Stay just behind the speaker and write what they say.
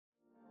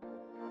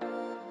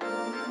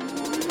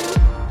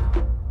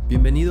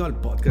Bienvenido al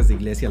podcast de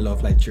Iglesia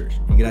Love Life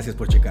Church y gracias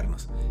por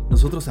checarnos.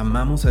 Nosotros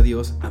amamos a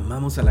Dios,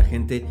 amamos a la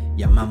gente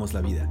y amamos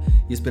la vida.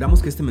 Y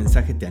esperamos que este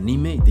mensaje te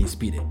anime y te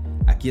inspire.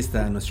 Aquí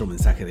está nuestro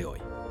mensaje de hoy.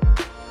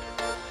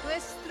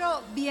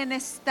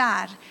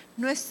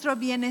 Nuestro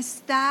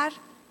bienestar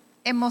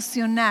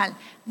emocional,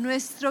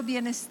 nuestro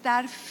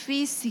bienestar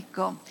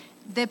físico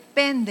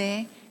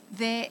depende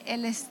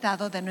del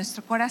estado de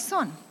nuestro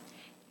corazón.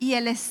 Y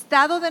el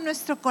estado de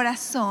nuestro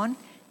corazón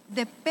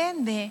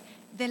depende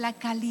de la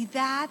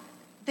calidad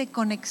de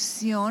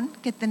conexión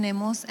que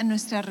tenemos en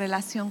nuestra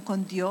relación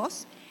con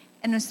Dios,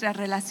 en nuestra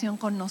relación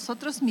con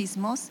nosotros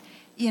mismos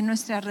y en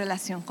nuestra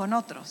relación con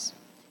otros.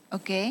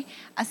 ¿Ok?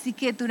 Así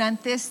que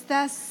durante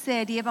esta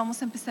serie,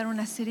 vamos a empezar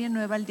una serie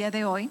nueva el día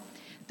de hoy.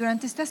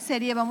 Durante esta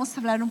serie vamos a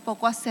hablar un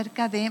poco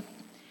acerca de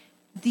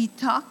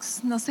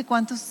detox. No sé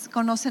cuántos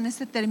conocen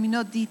ese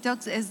término.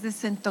 Detox es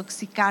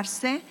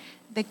desintoxicarse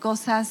de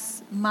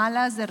cosas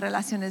malas, de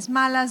relaciones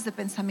malas, de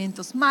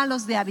pensamientos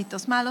malos, de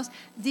hábitos malos.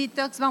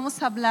 Detox,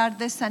 vamos a hablar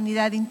de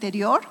sanidad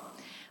interior,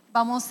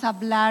 vamos a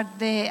hablar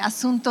de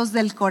asuntos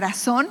del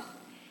corazón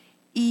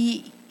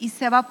y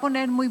se va a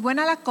poner muy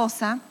buena la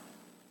cosa,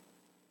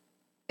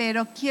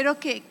 pero quiero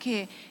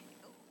que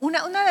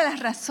una de las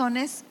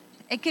razones,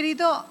 he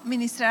querido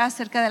ministrar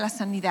acerca de la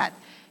sanidad.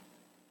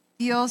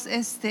 Dios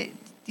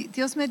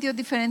me dio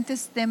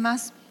diferentes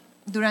temas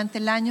durante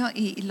el año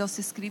y los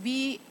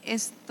escribí,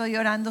 estoy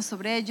orando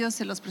sobre ellos,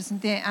 se los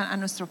presenté a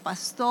nuestro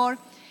pastor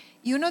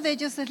y uno de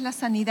ellos es la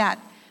sanidad.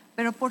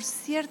 Pero por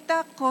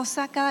cierta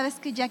cosa, cada vez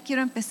que ya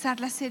quiero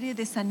empezar la serie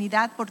de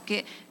sanidad,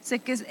 porque sé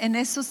que en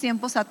esos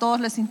tiempos a todos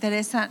les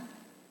interesa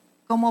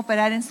cómo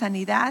operar en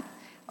sanidad,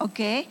 ¿ok?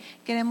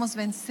 Queremos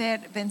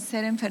vencer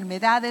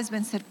enfermedades,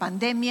 vencer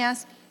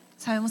pandemias.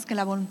 Sabemos que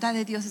la voluntad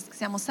de Dios es que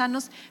seamos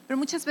sanos, pero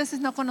muchas veces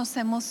no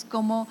conocemos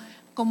cómo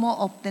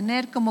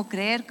obtener, cómo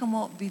creer,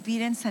 cómo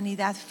vivir en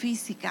sanidad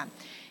física.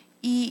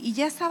 Y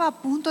ya estaba a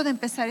punto de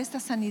empezar esta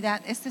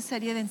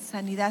serie de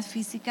sanidad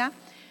física,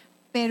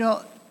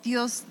 pero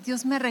Dios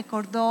me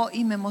recordó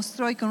y me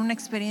mostró, y con una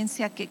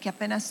experiencia que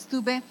apenas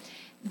tuve,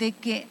 de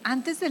que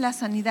antes de la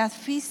sanidad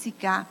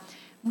física,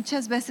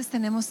 muchas veces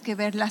tenemos que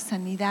ver la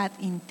sanidad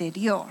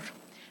interior.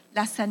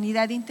 La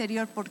sanidad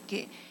interior,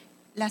 porque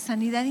la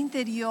sanidad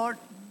interior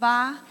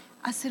va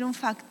a ser un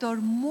factor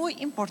muy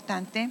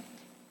importante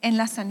en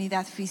la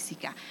sanidad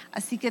física.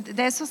 Así que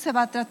de eso se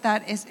va a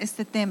tratar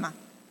este tema.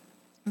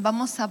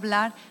 Vamos a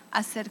hablar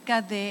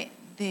acerca de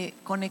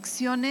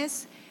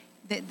conexiones,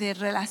 de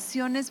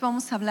relaciones,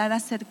 vamos a hablar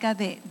acerca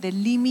de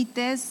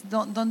límites,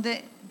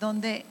 donde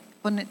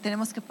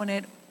tenemos que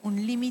poner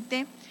un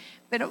límite.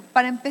 Pero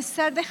para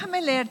empezar,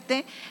 déjame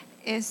leerte,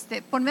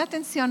 ponme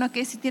atención, ¿ok?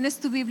 Si tienes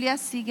tu Biblia,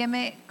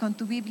 sígueme con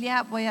tu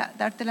Biblia. Voy a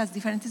darte las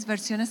diferentes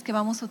versiones que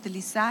vamos a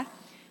utilizar.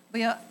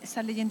 Voy a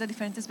estar leyendo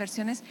diferentes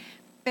versiones,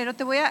 pero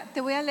te voy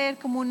a leer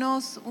como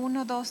unos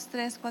 1, 2,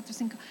 3, 4,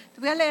 5.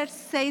 Te voy a leer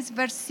 6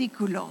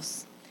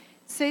 versículos.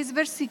 6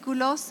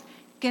 versículos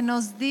que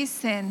nos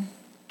dicen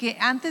que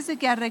antes de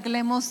que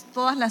arreglemos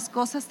todas las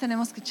cosas,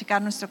 tenemos que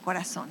checar nuestro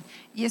corazón.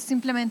 Y es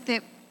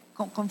simplemente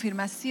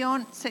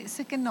confirmación.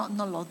 Sé que no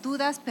lo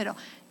dudas,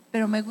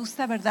 pero me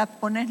gusta, ¿verdad?,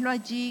 ponerlo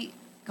allí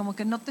como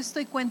que no te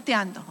estoy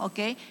cuenteando, ¿ok?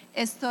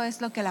 Esto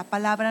es lo que la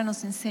palabra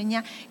nos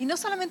enseña, y no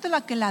solamente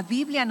lo que la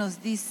Biblia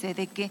nos dice,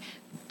 de que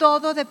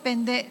todo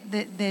depende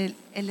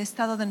del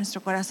estado de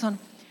nuestro corazón.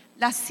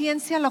 La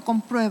ciencia lo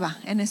comprueba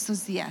en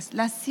estos días,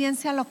 la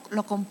ciencia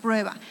lo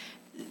comprueba,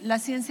 la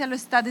ciencia lo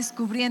está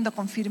descubriendo,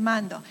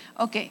 confirmando.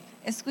 Ok,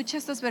 escucha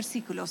estos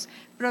versículos.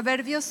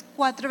 Proverbios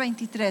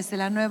 4:23 de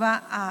la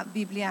nueva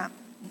Biblia,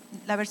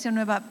 la versión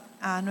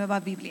nueva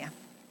Biblia.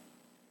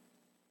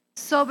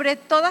 Sobre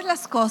todas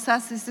las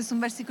cosas, este es un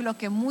versículo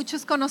que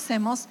muchos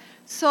conocemos,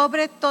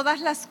 sobre todas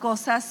las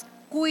cosas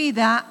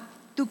cuida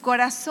tu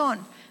corazón,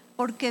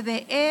 porque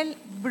de él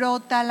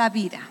brota la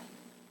vida.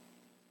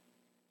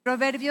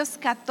 Proverbios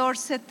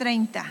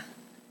 14:30,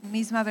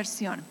 misma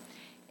versión.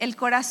 El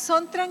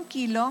corazón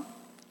tranquilo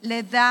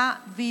le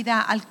da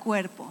vida al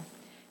cuerpo,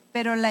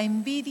 pero la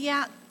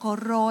envidia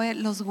corroe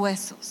los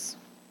huesos.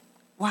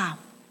 Wow.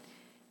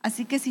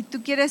 Así que si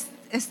tú quieres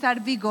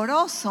estar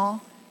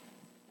vigoroso,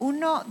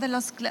 uno de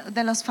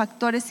los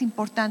factores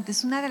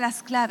importantes, una de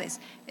las claves,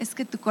 es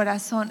que tu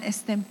corazón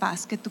esté en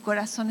paz, que tu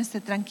corazón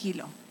esté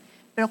tranquilo.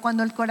 Pero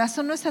cuando el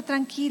corazón no está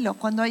tranquilo,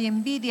 cuando hay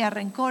envidia,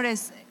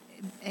 rencores,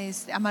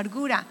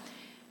 amargura,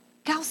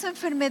 causa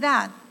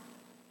enfermedad,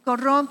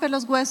 corrompe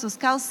los huesos,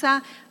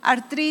 causa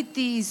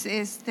artritis,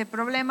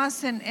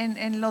 problemas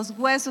en los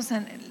huesos,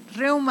 en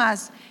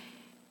reumas,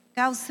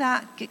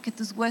 causa que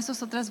tus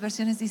huesos, otras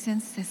versiones dicen,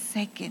 se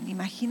sequen.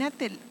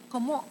 Imagínate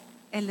cómo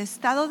el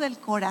estado del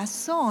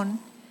corazón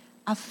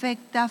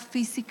afecta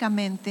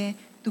físicamente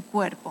tu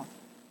cuerpo.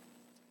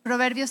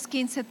 Proverbios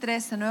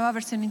 15:13, nueva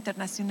versión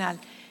internacional.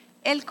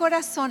 El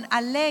corazón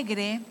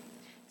alegre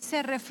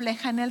se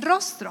refleja en el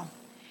rostro.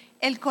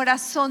 El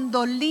corazón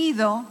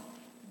dolido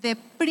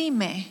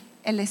deprime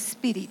el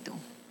espíritu.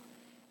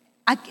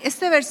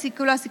 Este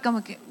versículo así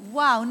como que,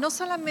 wow, no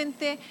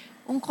solamente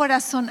un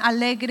corazón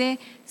alegre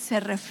se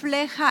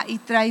refleja y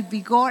trae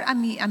vigor a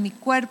mi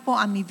cuerpo,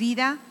 a mi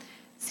vida,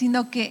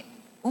 sino que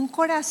un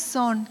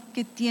corazón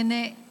que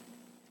tiene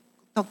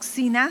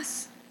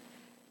toxinas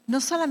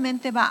no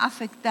solamente va a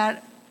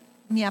afectar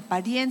mi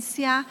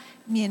apariencia,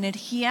 mi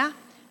energía,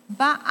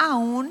 va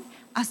aún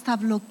hasta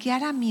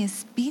bloquear a mi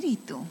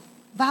espíritu,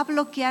 va a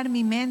bloquear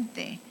mi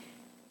mente.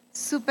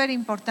 Súper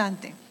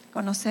importante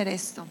conocer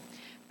esto.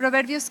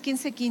 Proverbios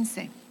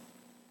 15:15.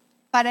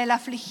 Para el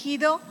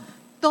afligido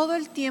todo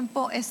el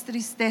tiempo es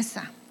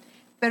tristeza,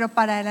 pero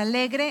para el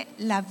alegre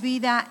la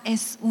vida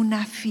es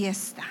una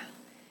fiesta.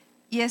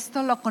 Y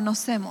esto lo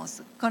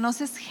conocemos.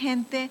 Conoces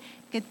gente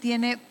que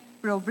tiene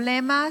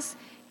problemas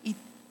y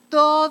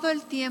todo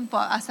el tiempo,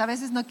 hasta a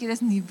veces no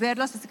quieres ni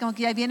verlos, así como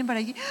que ya vienen para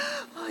allí,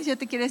 ya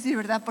te quieres ir,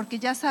 ¿verdad? Porque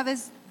ya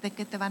sabes de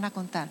qué te van a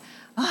contar.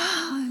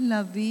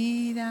 La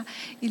vida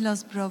y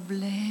los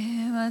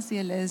problemas y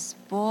el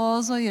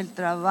esposo y el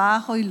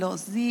trabajo y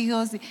los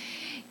hijos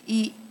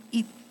y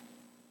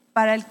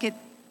para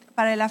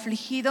el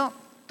afligido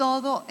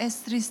todo es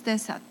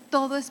tristeza,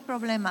 todo es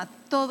problema,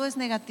 todo es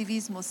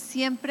negativismo.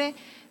 Siempre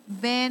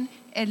ven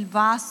el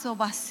vaso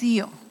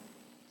vacío.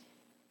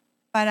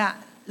 Para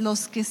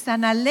los que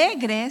están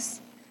alegres,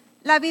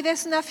 la vida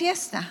es una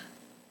fiesta.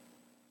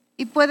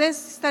 Y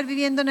puedes estar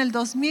viviendo en el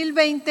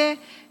 2020,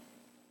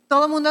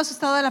 todo el mundo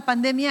asustado de la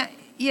pandemia,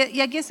 y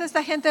aquí está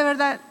esta gente,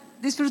 ¿verdad?,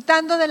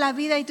 disfrutando de la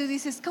vida, y tú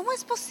dices, ¿cómo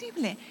es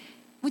posible?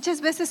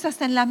 Muchas veces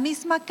hasta en la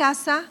misma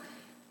casa,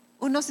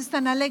 unos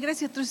están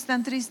alegres y otros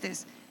están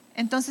tristes.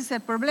 Entonces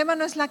el problema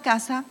no es la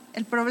casa,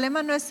 el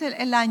problema no es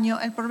el año,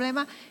 el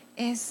problema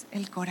es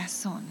el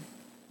corazón.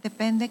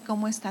 Depende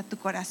cómo está tu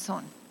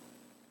corazón.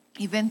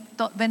 Y ven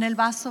el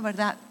vaso,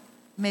 ¿verdad?,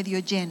 medio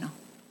lleno.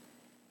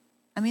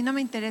 A mí no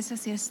me interesa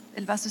si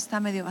el vaso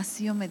está medio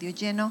vacío, medio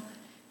lleno.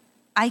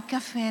 Hay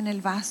café en el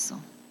vaso.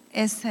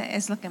 Ese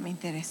es lo que me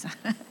interesa.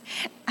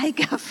 Hay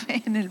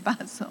café en el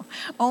vaso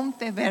o un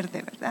té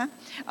verde, ¿verdad?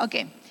 Ok.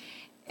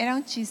 Era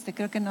un chiste,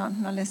 creo que no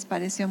les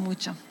pareció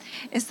mucho.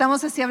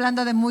 Estamos así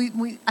hablando de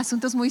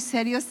asuntos muy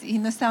serios y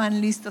no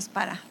estaban listos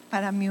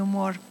para mi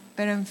humor,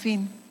 pero en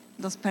fin,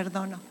 los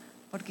perdono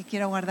porque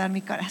quiero guardar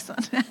mi corazón.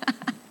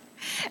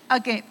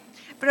 Ok,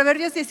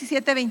 Proverbios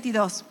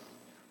 17:22.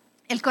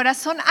 El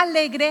corazón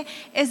alegre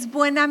es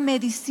buena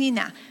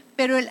medicina,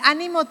 pero el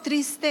ánimo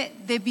triste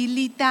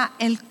debilita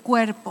el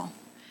cuerpo.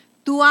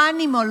 Tu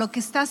ánimo, lo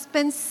que estás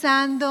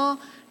pensando,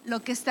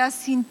 lo que estás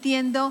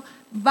sintiendo,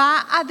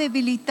 va a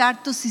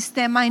debilitar tu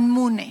sistema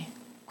inmune.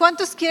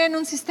 ¿Cuántos quieren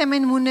un sistema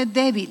inmune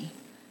débil?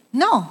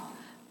 No.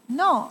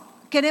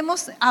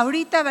 Queremos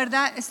ahorita,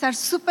 ¿verdad?, estar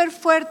súper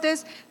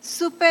fuertes,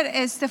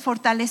 súper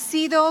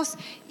fortalecidos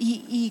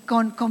y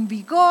con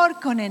vigor,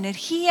 con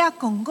energía,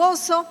 con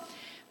gozo.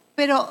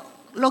 Pero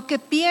lo que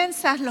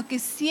piensas, lo que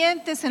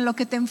sientes, en lo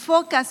que te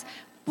enfocas,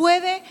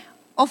 puede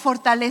o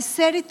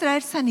fortalecer y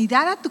traer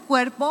sanidad a tu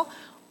cuerpo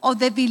o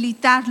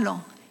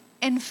debilitarlo,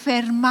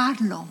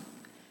 enfermarlo.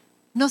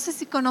 No sé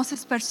si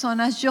conoces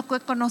personas, yo he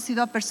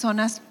conocido a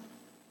personas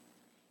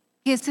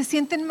que se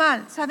sienten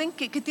mal, saben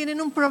que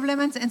tienen un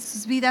problema en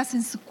sus vidas,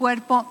 en su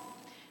cuerpo,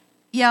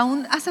 y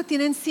aún hasta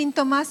tienen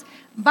síntomas,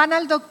 van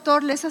al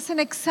doctor, les hacen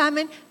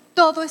examen,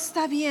 todo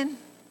está bien,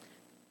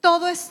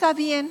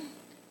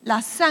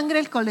 la sangre,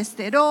 el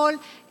colesterol,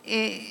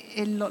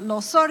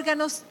 los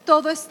órganos,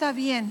 todo está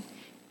bien,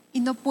 y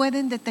no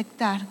pueden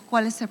detectar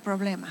cuál es el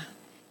problema.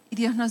 Y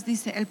Dios nos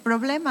dice, el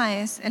problema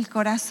es el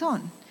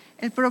corazón.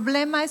 El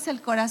problema es el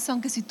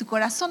corazón, que si tu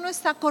corazón no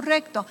está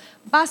correcto,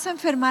 vas a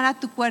enfermar a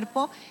tu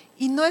cuerpo,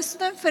 y no es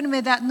una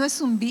enfermedad, no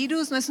es un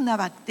virus, no es una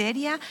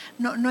bacteria,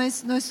 no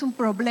es un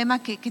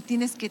problema que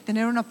tienes que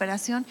tener una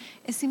operación,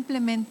 es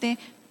simplemente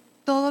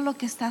todo lo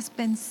que estás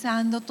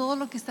pensando, todo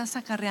lo que estás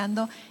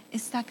acarreando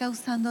está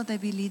causando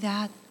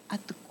debilidad a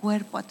tu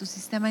cuerpo, a tu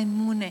sistema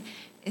inmune,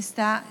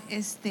 está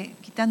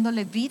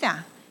quitándole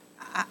vida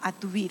a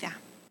tu vida.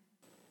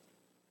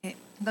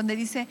 Donde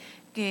dice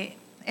que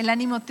el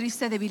ánimo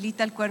triste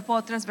debilita el cuerpo,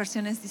 otras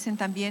versiones dicen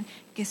también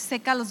que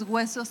seca los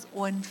huesos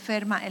o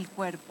enferma el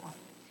cuerpo.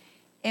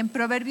 En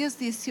Proverbios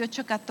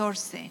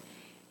 18:14,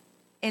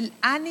 el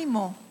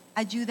ánimo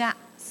ayuda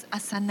a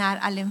sanar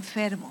al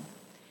enfermo,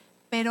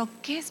 pero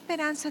 ¿qué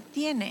esperanza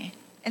tiene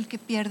el que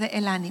pierde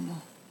el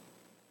ánimo?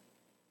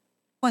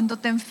 Cuando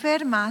te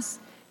enfermas,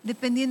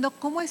 dependiendo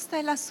cómo está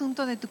el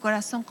asunto de tu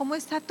corazón, cómo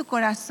está tu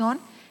corazón,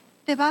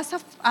 te vas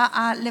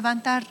a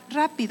levantar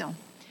rápido.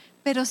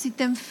 Pero si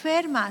te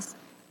enfermas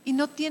y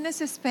no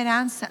tienes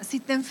esperanza, si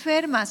te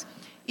enfermas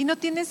y no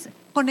tienes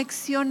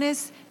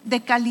conexiones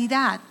de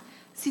calidad,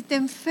 si te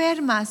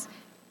enfermas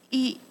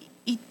y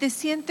te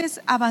sientes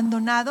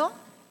abandonado,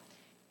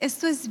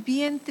 esto es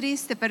bien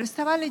triste. Pero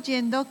estaba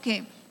leyendo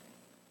que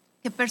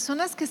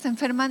personas que se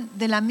enferman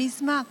de la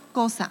misma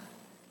cosa,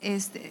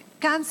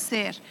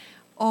 cáncer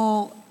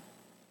o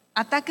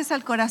ataques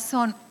al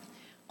corazón,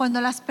 cuando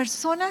las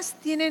personas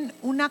tienen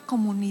una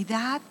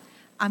comunidad,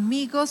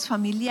 amigos,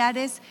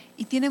 familiares,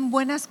 y tienen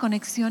buenas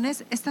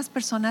conexiones, estas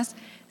personas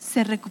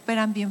se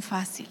recuperan bien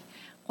fácil.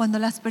 cuando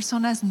las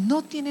personas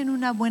no tienen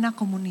una buena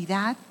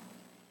comunidad,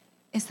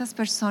 estas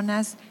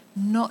personas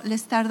no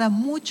les tarda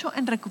mucho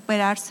en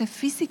recuperarse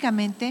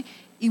físicamente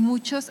y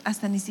muchos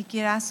hasta ni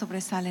siquiera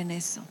sobresalen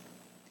eso.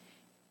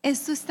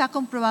 Esto está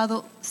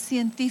comprobado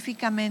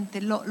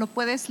científicamente, lo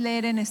puedes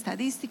leer en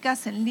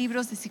estadísticas, en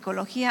libros de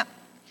psicología,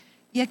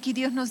 y aquí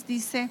Dios nos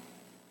dice,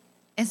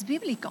 es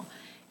bíblico.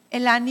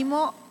 El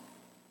ánimo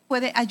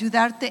puede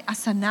ayudarte a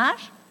sanar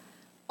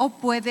o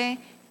puede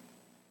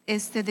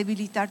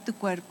debilitar tu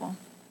cuerpo.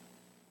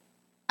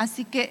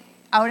 Así que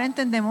ahora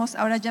entendemos,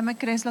 ahora ya me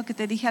crees lo que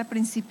te dije al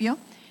principio,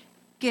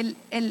 que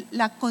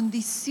la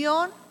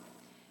condición,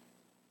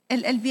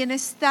 el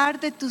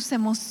bienestar de tus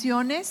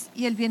emociones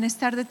y el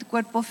bienestar de tu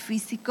cuerpo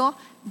físico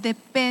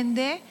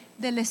depende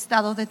del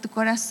estado de tu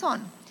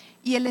corazón.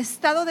 Y el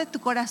estado de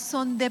tu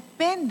corazón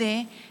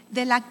depende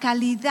de la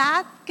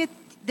calidad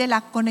de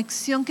la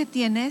conexión que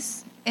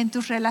tienes en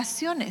tus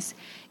relaciones.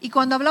 Y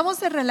cuando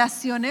hablamos de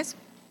relaciones,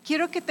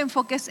 quiero que te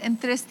enfoques en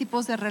 3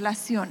 tipos de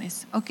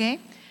relaciones, ¿ok?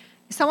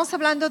 Estamos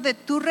hablando de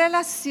tu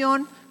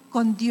relación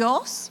con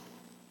Dios,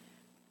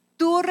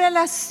 tu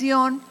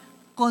relación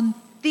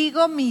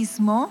contigo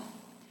mismo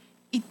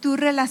y tu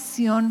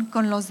relación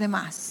con los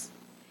demás.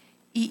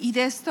 Y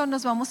de esto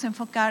nos vamos a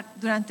enfocar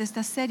durante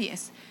estas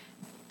series.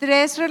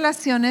 3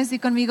 relaciones, di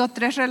conmigo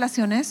 3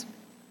 relaciones.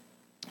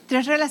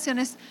 3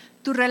 relaciones,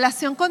 tu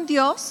relación con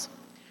Dios,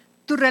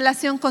 tu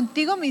relación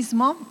contigo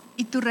mismo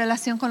y tu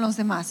relación con los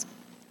demás.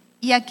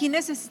 Y aquí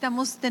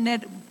necesitamos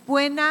tener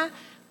buena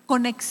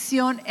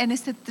conexión en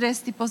estos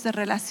 3 tipos de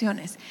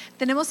relaciones.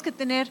 Tenemos que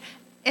tener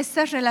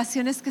estas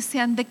relaciones que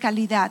sean de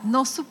calidad,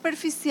 no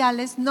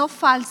superficiales, no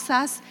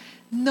falsas,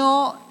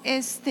 no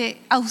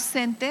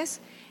ausentes.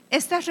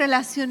 Estas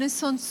relaciones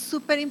son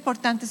súper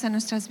importantes en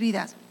nuestras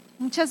vidas.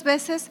 Muchas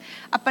veces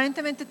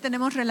aparentemente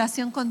tenemos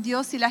relación con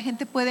Dios y la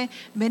gente puede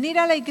venir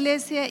a la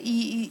iglesia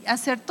y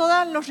hacer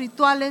todos los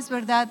rituales,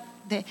 ¿verdad?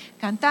 De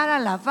cantar,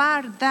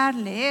 alabar, dar,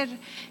 leer,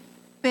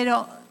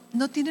 pero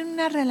no tienen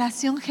una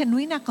relación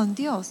genuina con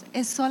Dios.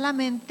 Es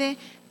solamente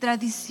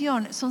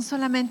tradición, son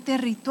solamente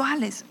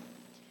rituales.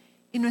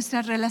 Y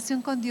nuestra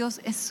relación con Dios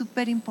es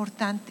súper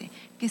importante,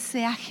 que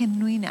sea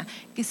genuina,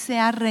 que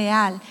sea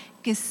real,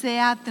 que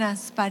sea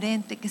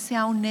transparente, que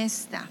sea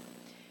honesta.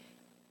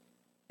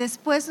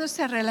 Después,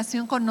 nuestra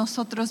relación con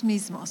nosotros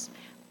mismos.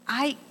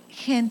 Hay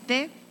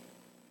gente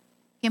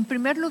que en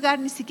primer lugar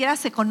ni siquiera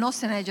se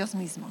conocen a ellos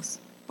mismos,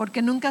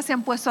 porque nunca se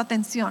han puesto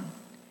atención.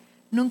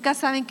 Nunca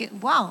saben que,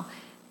 wow,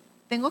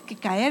 tengo que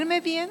caerme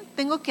bien,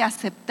 tengo que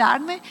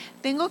aceptarme,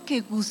 tengo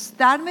que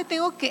gustarme,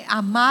 tengo que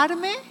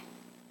amarme.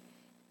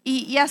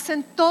 Y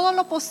hacen todo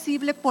lo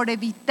posible por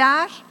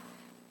evitar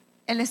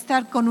el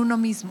estar con uno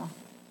mismo.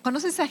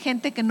 ¿Conoces a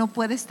gente que no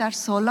puede estar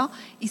solo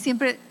y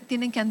siempre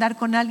tienen que andar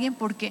con alguien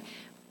porque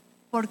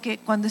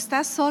cuando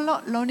estás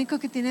solo lo único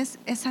que tienes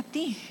es a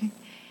ti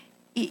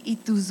y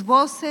tus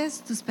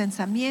voces, tus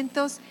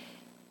pensamientos,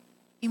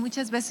 y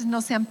muchas veces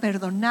no se han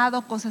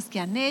perdonado cosas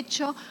que han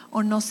hecho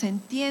o no se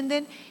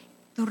entienden?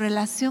 Tu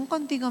relación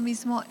contigo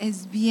mismo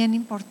es bien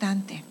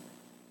importante.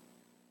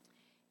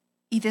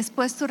 Y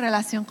después tu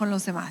relación con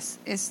los demás.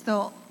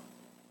 Esto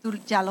tú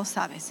ya lo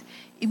sabes.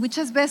 Y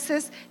muchas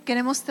veces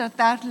queremos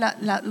tratar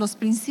los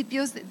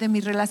principios de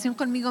mi relación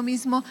conmigo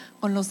mismo,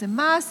 con los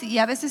demás, y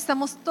a veces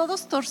estamos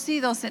todos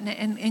torcidos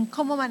en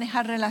cómo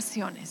manejar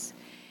relaciones.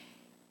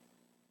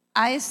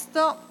 A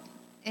esto,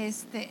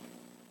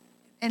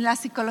 en la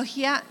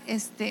psicología,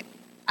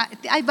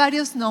 hay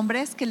varios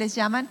nombres que les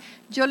llaman.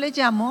 Yo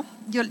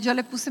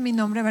le puse mi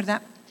nombre,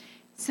 ¿verdad?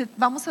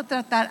 Vamos a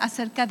tratar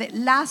acerca de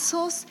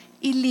lazos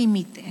y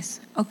límites,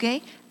 ¿ok?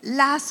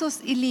 Lazos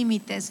y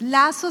límites.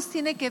 Lazos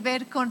tiene que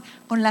ver con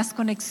las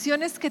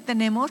conexiones que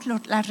tenemos,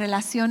 las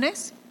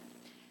relaciones.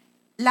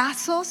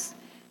 Lazos,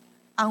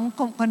 aún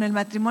con el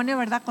matrimonio,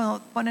 ¿verdad?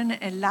 Cuando ponen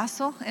el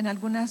lazo, en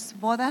algunas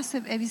bodas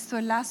he visto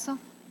el lazo.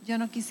 Yo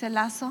no quise el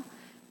lazo,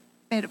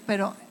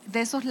 pero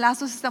de esos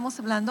lazos estamos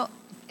hablando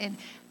en,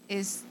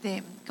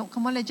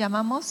 ¿cómo le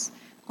llamamos?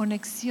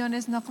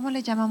 Conexiones, ¿no? ¿Cómo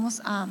le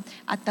llamamos?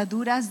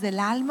 Ataduras del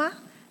alma.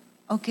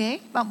 Ok,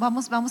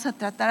 vamos a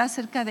tratar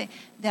acerca de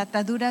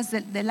ataduras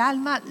del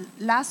alma,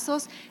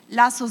 lazos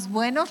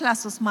buenos,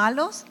 lazos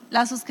malos,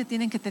 lazos que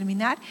tienen que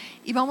terminar.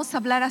 Y vamos a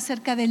hablar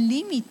acerca de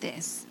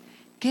límites.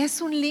 ¿Qué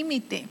es un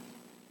límite?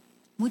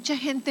 Mucha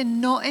gente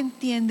no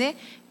entiende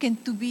que en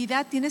tu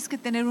vida tienes que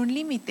tener un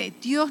límite.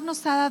 Dios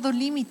nos ha dado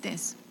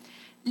límites.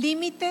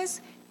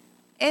 Límites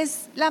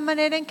es la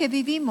manera en que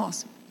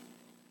vivimos.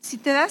 Si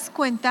te das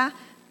cuenta,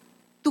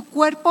 tu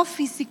cuerpo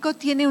físico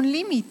tiene un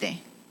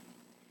límite.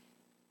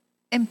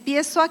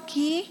 Empiezo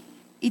aquí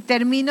y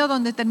termino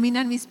donde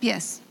terminan mis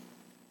pies.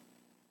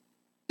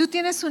 Tú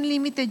tienes un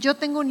límite, yo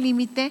tengo un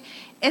límite,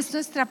 es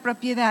nuestra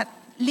propiedad.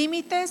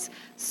 Límites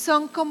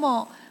son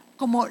como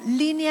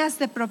líneas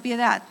de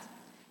propiedad.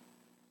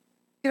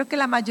 Creo que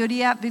la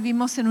mayoría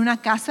vivimos en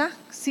una casa,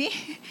 ¿sí?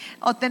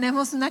 O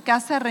tenemos una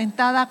casa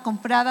rentada,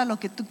 comprada, lo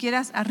que tú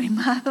quieras,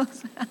 arrimados.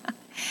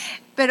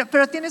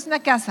 Pero tienes una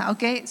casa,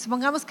 ¿ok?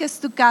 Supongamos que es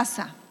tu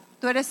casa,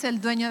 tú eres el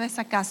dueño de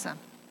esa casa.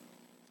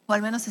 o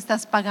al menos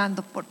estás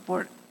pagando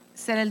por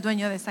ser el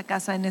dueño de esa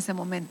casa en ese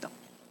momento.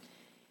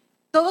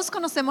 Todos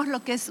conocemos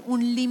lo que es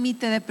un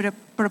límite de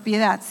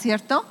propiedad,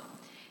 ¿cierto?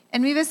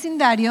 En mi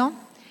vecindario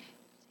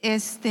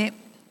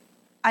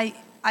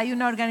hay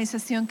una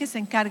organización que se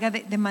encarga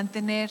de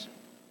mantener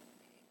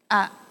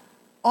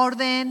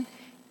orden,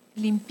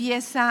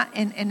 limpieza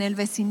en el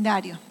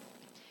vecindario.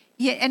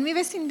 Y en mi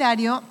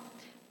vecindario,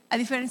 a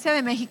diferencia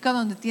de México,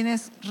 donde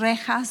tienes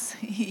rejas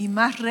y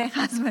más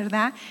rejas,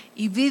 ¿verdad?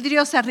 Y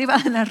vidrios arriba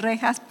de las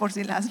rejas por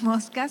si las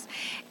moscas.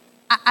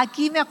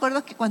 Aquí me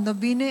acuerdo que cuando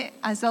vine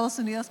a Estados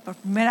Unidos por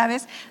primera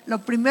vez, lo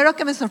primero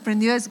que me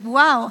sorprendió es,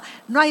 wow,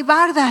 no hay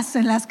bardas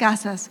en las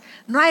casas,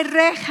 no hay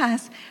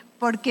rejas,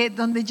 porque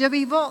donde yo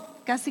vivo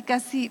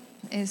casi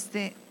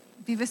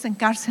vives en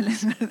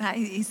cárceles, ¿verdad?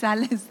 Y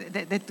sales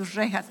de tus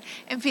rejas.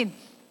 En fin,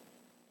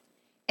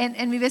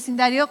 en mi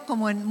vecindario,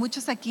 como en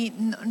muchos aquí,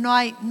 no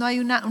hay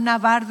una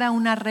barda,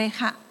 una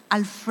reja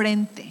al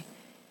frente,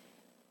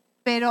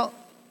 pero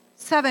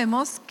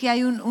sabemos que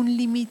hay un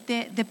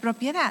límite de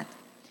propiedad.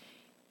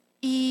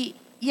 Y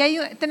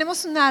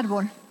tenemos un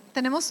árbol,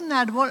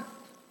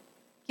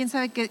 quién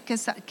sabe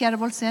qué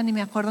árbol sea, ni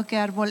me acuerdo qué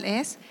árbol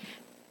es,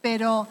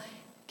 pero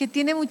que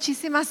tiene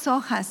muchísimas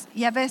hojas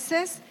y a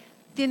veces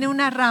tiene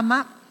una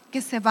rama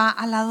que se va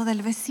al lado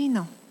del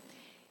vecino.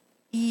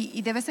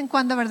 Y de vez en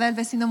cuando, ¿verdad? El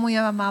vecino muy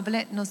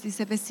amable nos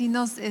dice,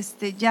 vecinos,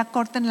 ya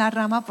corten la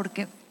rama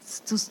porque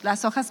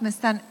las hojas me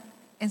están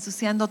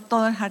ensuciando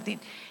todo el jardín.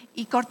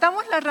 Y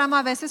cortamos la rama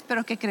a veces,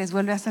 pero ¿qué crees?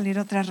 Vuelve a salir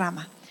otra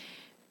rama.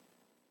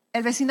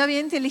 El vecino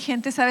bien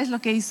inteligente, ¿sabes lo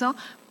que hizo?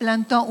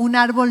 Plantó un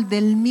árbol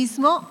del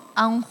mismo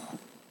a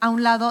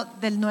un lado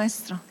del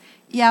nuestro.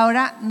 Y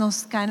ahora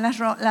nos caen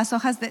las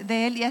hojas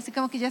de él y así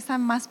como que ya está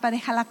más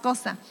pareja la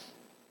cosa.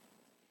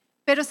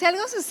 Pero si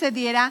algo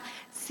sucediera,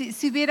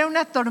 si hubiera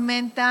una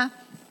tormenta,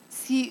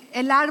 si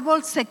el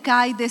árbol se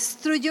cae,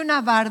 destruye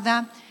una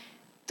barda,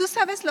 tú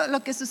sabes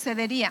lo que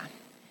sucedería.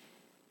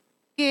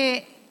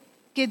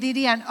 Que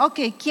dirían, ok,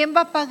 ¿quién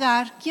va a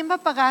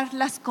pagar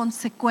las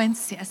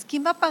consecuencias?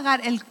 ¿Quién va a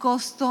pagar el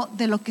costo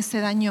de lo que se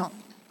dañó?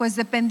 Pues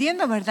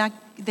dependiendo, ¿verdad?,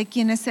 de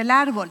quién es el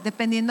árbol,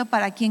 dependiendo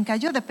para quién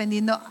cayó,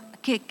 dependiendo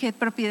qué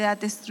propiedad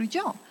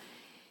destruyó.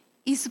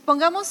 Y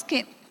supongamos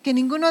que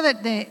ninguno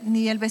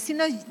ni el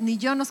vecino ni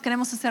yo nos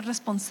queremos hacer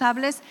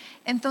responsables,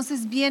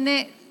 entonces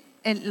vienen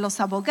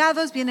los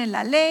abogados, viene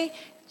la ley,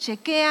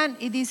 chequean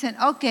y dicen,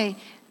 ok,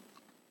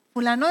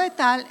 fulano de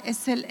tal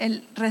es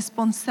el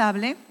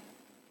responsable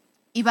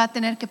y va a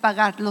tener que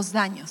pagar los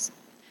daños.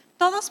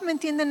 Todos me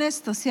entienden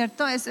esto,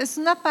 ¿cierto? Es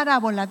una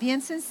parábola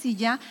bien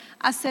sencilla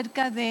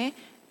acerca de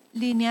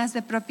líneas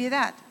de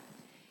propiedad.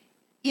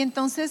 Y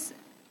entonces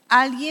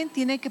alguien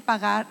tiene que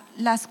pagar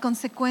las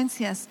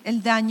consecuencias,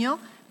 el daño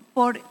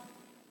por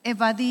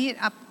invadir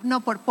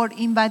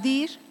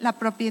la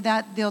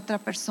propiedad de otra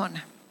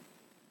persona.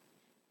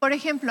 Por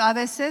ejemplo, a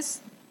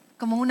veces,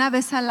 como una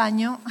vez al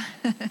año,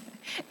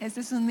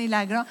 ese es un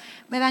milagro,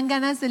 me dan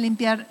ganas de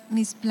limpiar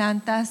mis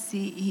plantas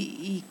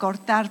y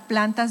cortar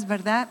plantas,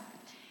 ¿verdad?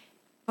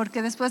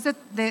 Porque después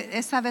de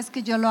esa vez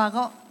que yo lo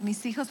hago,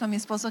 mis hijos o mi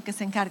esposo que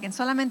se encarguen.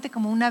 Solamente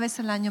como una vez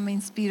al año me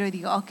inspiro y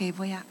digo, ok,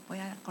 voy a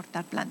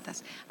cortar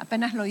plantas.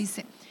 Apenas lo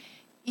hice.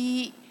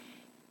 Y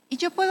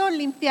yo puedo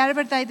limpiar,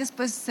 ¿verdad? Y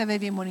después se ve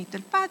bien bonito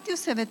el patio,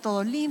 se ve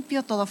todo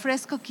limpio, todo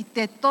fresco.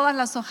 Quité todas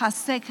las hojas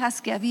secas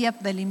que había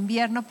del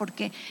invierno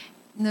porque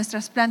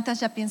nuestras plantas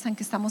ya piensan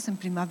que estamos en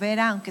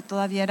primavera, aunque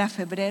todavía era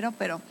febrero,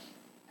 pero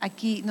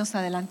aquí nos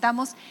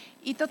adelantamos.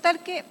 Y total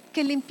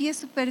que limpié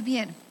súper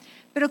bien.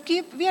 Pero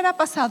 ¿qué hubiera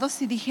pasado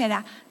si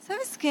dijera,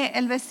 ¿sabes qué?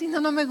 El vecino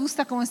no me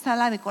gusta cómo está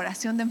la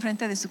decoración de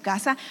enfrente de su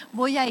casa,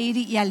 voy a ir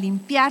y a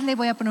limpiarle,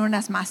 voy a poner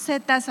unas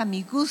macetas a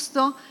mi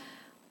gusto?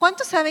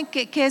 ¿Cuántos saben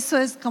que eso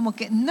es como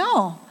que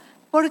no?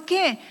 ¿Por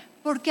qué?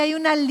 Porque hay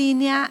una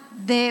línea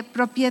de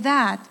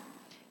propiedad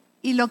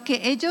y lo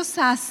que ellos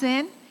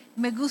hacen,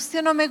 me guste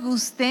o no me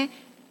guste,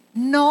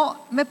 no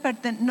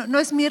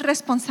es mi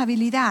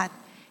responsabilidad.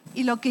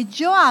 Y lo que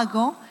yo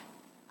hago,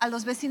 a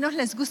los vecinos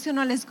les guste o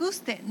no les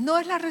guste, no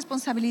es la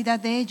responsabilidad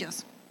de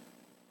ellos.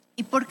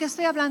 ¿Y por qué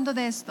estoy hablando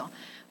de esto?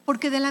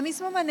 Porque de la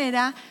misma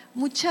manera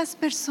muchas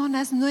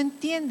personas no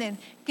entienden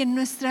que en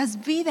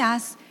nuestras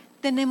vidas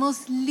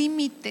tenemos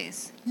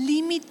límites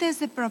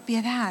de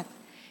propiedad.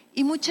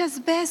 Y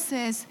muchas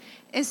veces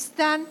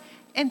están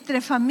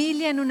entre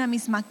familia en una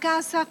misma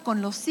casa,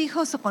 con los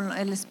hijos o con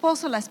el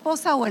esposo, la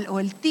esposa o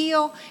el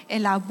tío,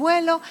 el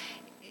abuelo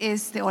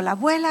o la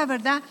abuela,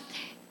 ¿verdad?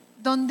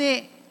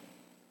 Donde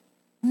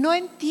no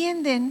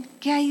entienden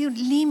que hay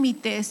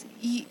límites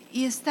y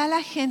está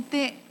la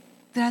gente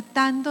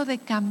tratando de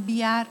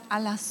cambiar a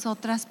las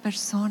otras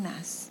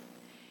personas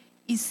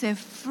y se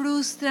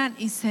frustran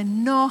y se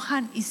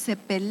enojan y se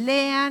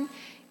pelean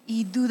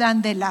y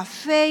dudan de la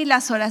fe y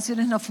las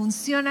oraciones no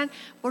funcionan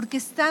porque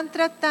están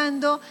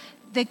tratando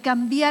de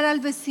cambiar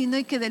al vecino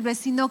y que el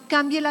vecino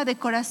cambie la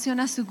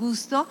decoración a su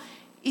gusto,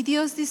 y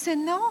Dios dice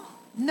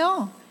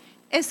no,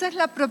 esa es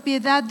la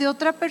propiedad de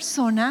otra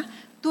persona.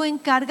 Tú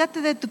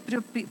encárgate de tu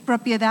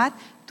propiedad,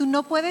 tú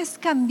no puedes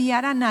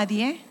cambiar a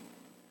nadie,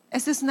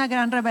 Esta es una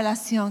gran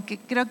revelación que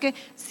creo que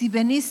si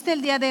viniste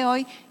el día de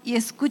hoy y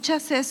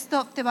escuchas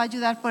esto, te va a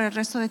ayudar por el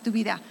resto de tu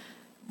vida.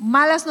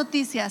 Malas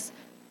noticias,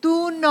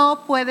 tú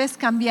no puedes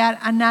cambiar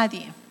a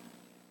nadie.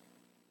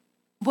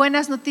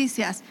 Buenas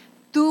noticias,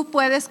 tú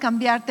puedes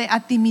cambiarte a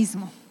ti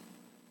mismo.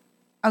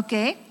 ¿Ok?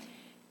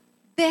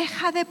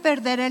 Deja de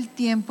perder el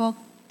tiempo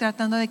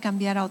tratando de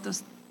cambiar a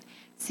otros.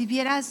 Si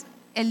vieras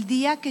el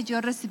día que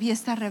yo recibí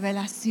esta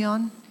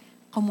revelación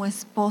como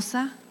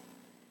esposa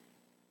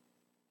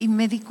y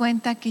me di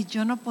cuenta que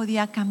yo no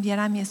podía cambiar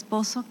a mi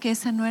esposo, que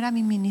ese no era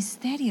mi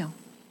ministerio.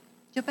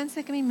 Yo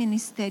pensé que mi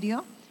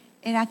ministerio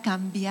era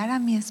cambiar a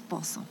mi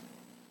esposo.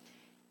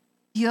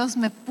 Dios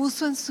me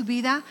puso en su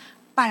vida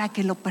para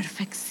que lo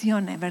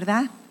perfeccione,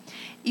 ¿verdad?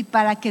 Y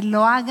para que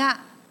lo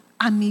haga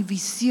a mi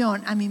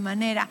visión, a mi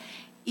manera.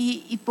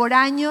 Y por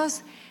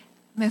años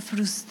me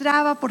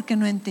frustraba porque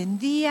no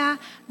entendía,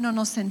 no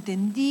nos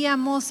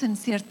entendíamos en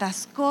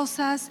ciertas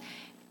cosas.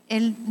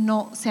 Él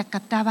no se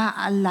acataba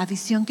a la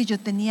visión que yo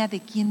tenía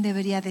de quién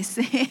debería de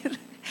ser.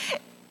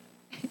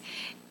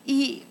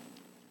 Y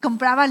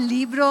compraba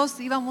libros,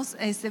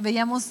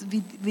 veíamos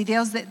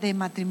videos de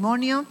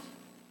matrimonio.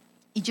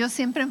 Y yo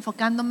siempre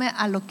enfocándome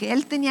a lo que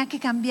él tenía que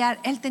cambiar.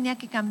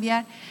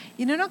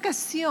 Y en una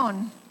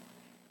ocasión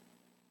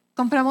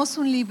compramos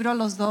un libro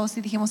los dos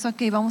y dijimos,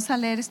 ok, vamos a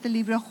leer este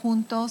libro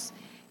juntos.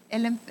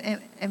 Él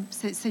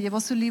se llevó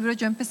su libro,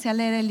 yo empecé a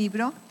leer el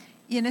libro.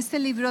 Y en este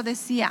libro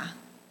decía,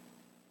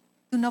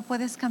 tú no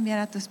puedes cambiar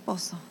a tu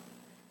esposo.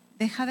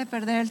 Deja de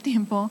perder el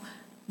tiempo,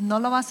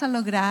 no lo vas a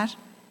lograr.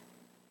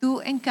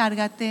 Tú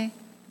encárgate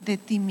de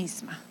ti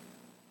misma.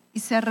 Y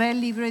cerré el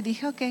libro y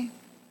dije, ok,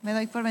 me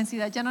doy por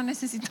vencida, ya no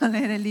necesito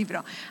leer el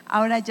libro.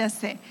 Ahora ya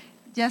sé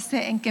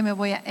en qué me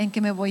voy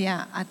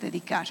a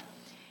dedicar.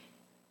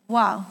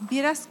 Wow,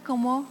 ¿vieras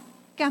cómo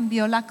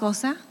cambió la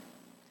cosa?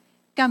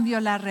 Cambió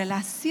la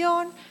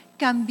relación,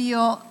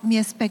 cambió mi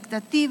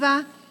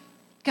expectativa,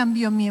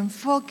 cambió mi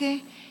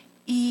enfoque.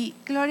 Y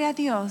gloria a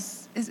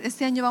Dios,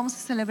 este año vamos a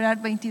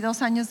celebrar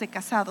 22 años de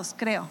casados,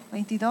 creo.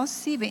 22,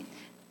 sí,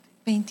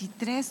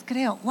 23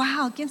 creo.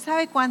 Wow, quién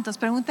sabe cuántos,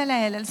 pregúntale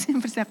a él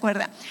siempre se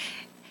acuerda.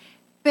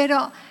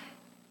 Pero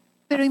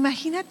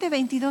imagínate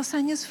 22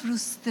 años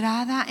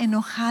frustrada,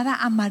 enojada,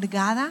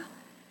 amargada.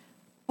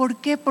 ¿Por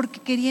qué? Porque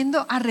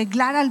queriendo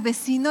arreglar al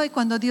vecino y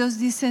cuando Dios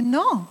dice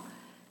no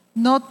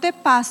te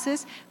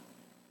pases.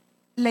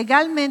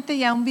 Legalmente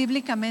y aún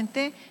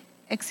bíblicamente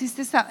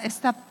existe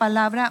esta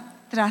palabra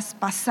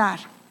traspasar.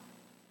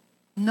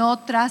 No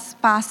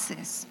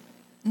traspases.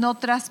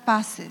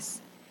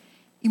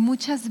 Y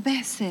muchas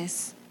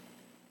veces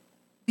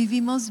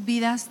vivimos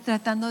vidas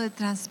tratando de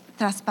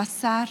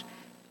traspasar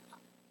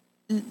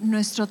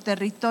nuestro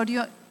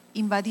territorio,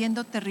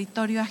 invadiendo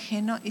territorio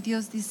ajeno, y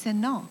Dios dice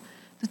no,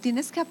 tú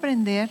tienes que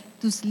aprender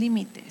tus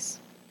límites.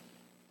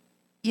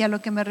 Y a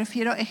lo que me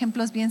refiero,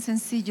 ejemplos bien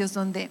sencillos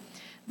donde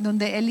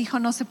el hijo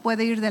no se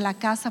puede ir de la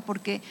casa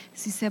porque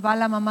si se va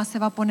la mamá se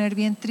va a poner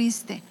bien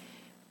triste.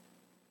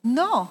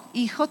 No,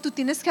 hijo, tú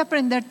tienes que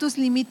aprender tus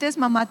límites,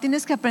 mamá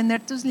tienes que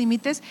aprender tus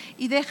límites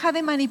y deja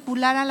de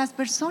manipular a las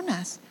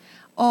personas.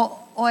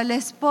 O el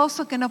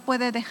esposo que no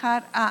puede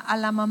dejar a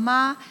la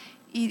mamá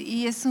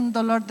y es un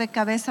dolor de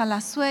cabeza a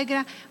la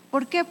suegra.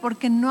 ¿Por qué?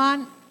 Porque no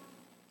han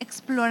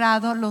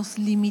explorado los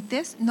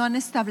límites, no han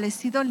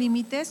establecido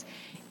límites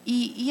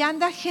y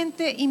anda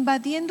gente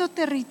invadiendo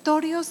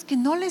territorios que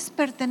no les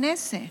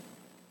pertenece.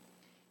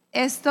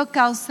 Esto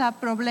causa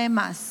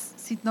problemas,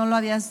 si no lo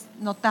habías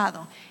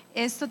notado.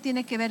 Esto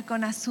tiene que ver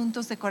con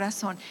asuntos de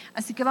corazón.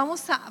 Así que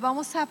vamos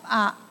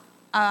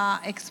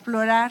a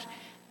explorar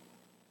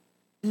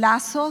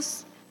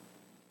lazos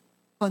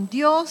con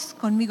Dios,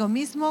 conmigo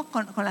mismo,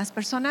 con las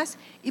personas,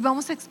 y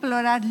vamos a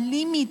explorar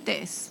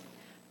límites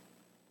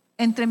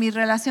entre mi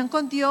relación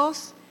con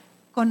Dios,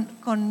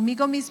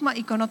 conmigo misma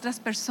y con otras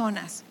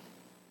personas.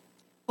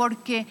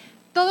 Porque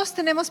todos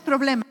tenemos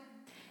problemas.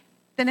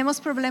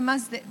 Tenemos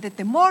problemas de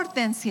temor,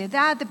 de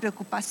ansiedad, de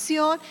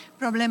preocupación,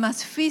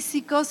 problemas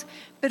físicos.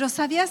 Pero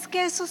 ¿sabías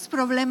que esos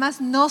problemas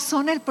no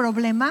son el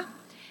problema?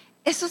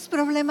 Esos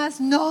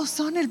problemas no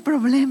son el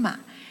problema.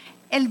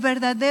 El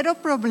verdadero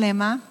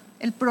problema,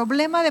 el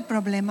problema de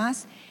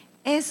problemas,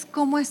 es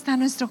cómo está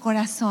nuestro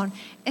corazón.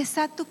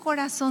 ¿Está tu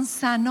corazón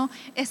sano?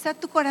 ¿Está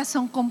tu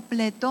corazón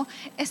completo?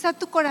 ¿Está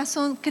tu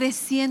corazón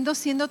creciendo,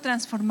 siendo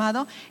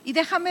transformado? Y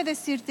déjame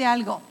decirte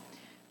algo,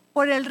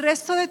 por el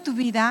resto de tu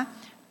vida,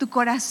 tu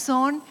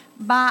corazón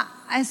va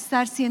a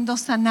estar siendo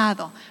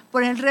sanado.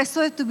 Por el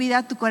resto de tu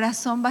vida, tu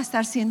corazón va a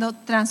estar siendo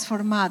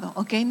transformado,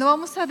 ¿ok? No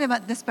vamos a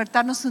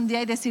despertarnos un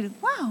día y decir,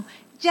 wow,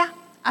 ya,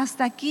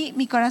 hasta aquí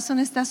mi corazón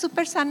está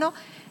súper sano.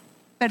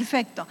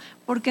 Perfecto,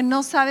 porque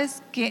no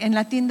sabes que en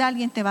la tienda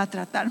alguien te va a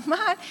tratar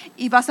mal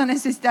y vas a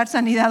necesitar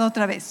sanidad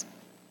otra vez.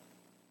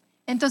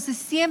 Entonces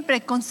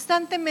siempre,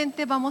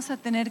 constantemente vamos a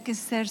tener que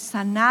ser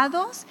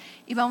sanados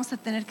y vamos a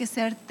tener que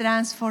ser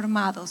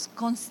transformados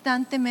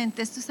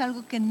constantemente. Esto es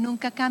algo que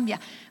nunca cambia,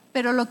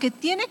 pero lo que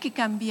tiene que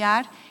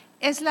cambiar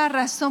es la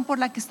razón por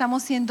la que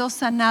estamos siendo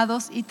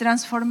sanados y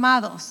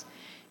transformados.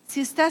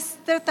 Si estás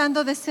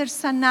tratando de ser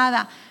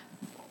sanada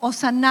o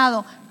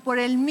sanado por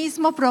el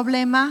mismo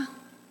problema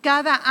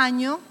cada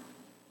año,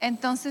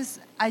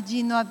 entonces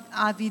allí no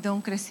ha habido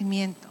un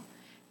crecimiento.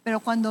 Pero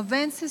cuando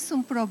vences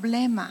un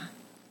problema,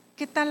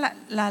 ¿qué tal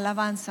la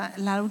alabanza,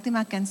 la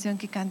última canción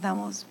que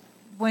cantamos?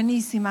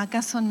 Buenísima,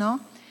 ¿acaso no?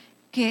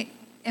 Que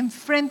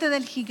enfrente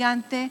del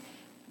gigante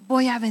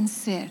voy a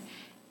vencer.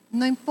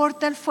 No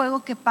importa el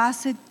fuego que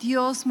pase,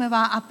 Dios me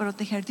va a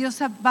proteger,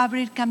 Dios va a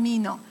abrir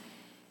camino.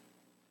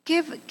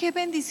 ¿Qué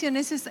bendición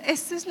es esta?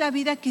 Esta es la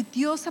vida que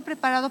Dios ha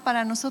preparado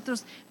para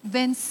nosotros.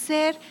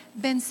 Vencer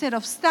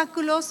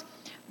obstáculos,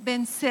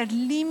 vencer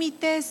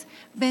límites,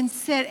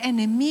 vencer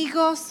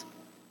enemigos.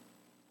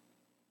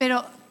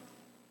 Pero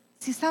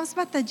si estamos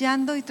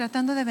batallando y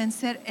tratando de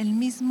vencer el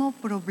mismo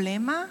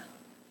problema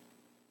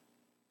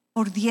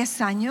por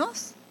 10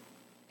 años,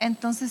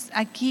 entonces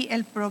aquí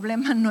el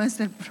problema no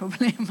es el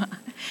problema.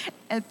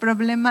 El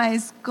problema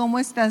es cómo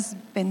estás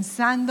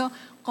pensando,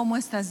 cómo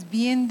estás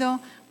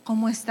viendo,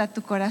 cómo está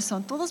tu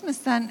corazón. Todos me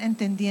están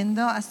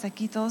entendiendo hasta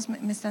aquí, todos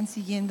me están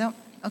siguiendo,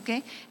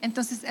 ¿ok?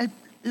 Entonces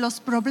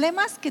los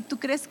problemas que tú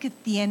crees que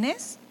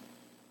tienes,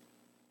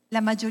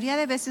 la mayoría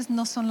de veces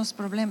no son los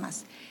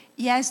problemas.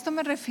 Y a esto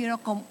me refiero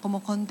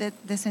como con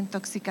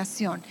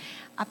desintoxicación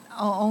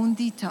o un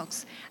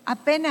detox.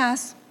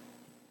 Apenas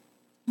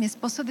mi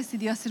esposo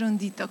decidió hacer un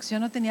detox. Yo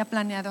no tenía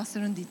planeado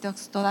hacer un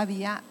detox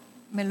todavía,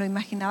 me lo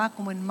imaginaba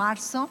como en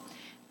marzo,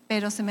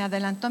 pero se me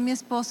adelantó mi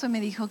esposo y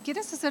me dijo,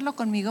 ¿quieres hacerlo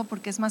conmigo?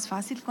 Porque es más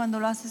fácil cuando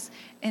lo haces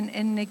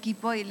en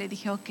equipo. Y le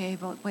dije, ok,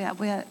 voy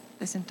a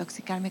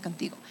desintoxicarme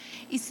contigo.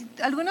 Y si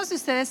algunos de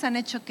ustedes han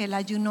hecho que el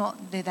ayuno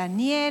de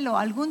Daniel o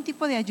algún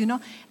tipo de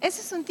ayuno, ese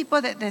es un tipo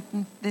de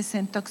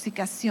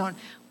desintoxicación,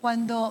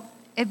 cuando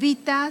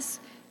evitas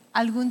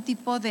algún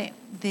tipo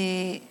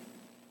de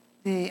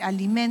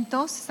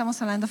alimentos,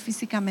 estamos hablando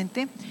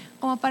físicamente,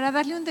 como para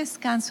darle un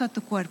descanso a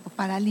tu cuerpo,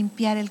 para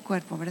limpiar el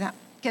cuerpo, ¿verdad?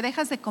 Que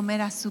dejas de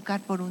comer azúcar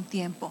por un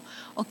tiempo,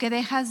 o que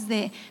dejas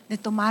de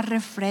tomar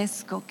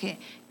refresco, que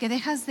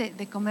dejas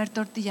de comer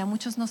tortilla.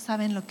 Muchos no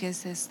saben lo que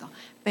es esto,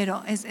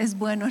 pero es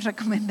bueno, es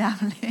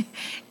recomendable.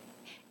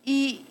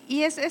 Y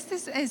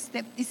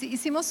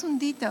hicimos un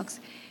detox.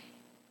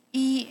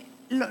 Y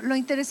lo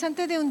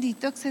interesante de un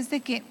detox es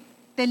de que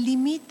te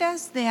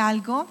limitas de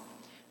algo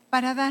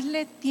para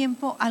darle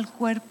tiempo al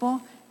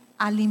cuerpo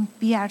a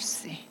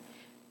limpiarse,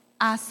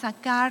 a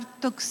sacar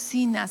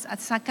toxinas, a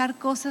sacar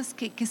cosas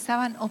que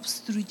estaban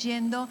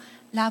obstruyendo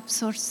la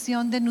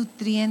absorción de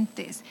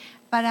nutrientes,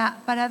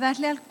 para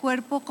darle al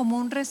cuerpo como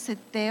un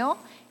reseteo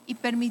y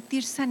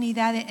permitir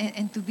sanidad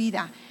en tu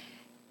vida.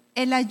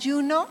 El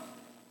ayuno,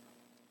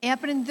 he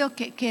aprendido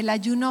que el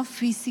ayuno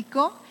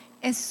físico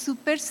es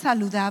súper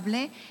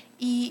saludable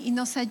y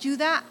nos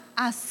ayuda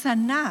a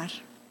sanar.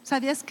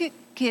 ¿Sabías que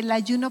el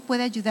ayuno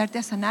puede ayudarte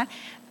a sanar?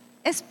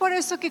 Es por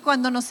eso que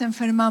cuando nos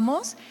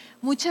enfermamos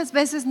muchas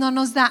veces no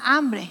nos da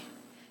hambre.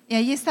 Y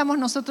ahí estamos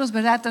nosotros,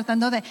 ¿verdad?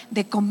 Tratando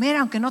de comer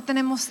aunque no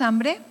tenemos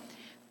hambre,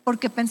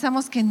 porque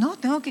pensamos que no,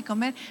 tengo que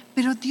comer.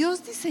 Pero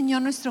Dios diseñó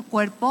nuestro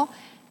cuerpo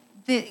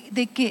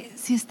de que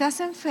si estás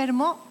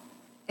enfermo,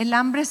 el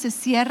hambre se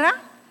cierra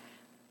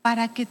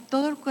para que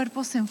todo el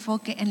cuerpo se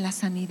enfoque en la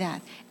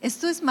sanidad.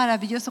 Esto es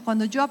maravilloso.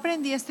 Cuando yo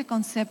aprendí este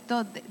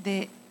concepto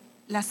de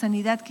la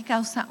sanidad que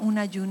causa un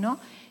ayuno,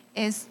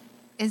 es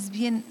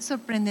bien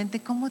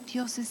sorprendente cómo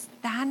Dios es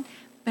tan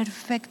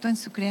perfecto en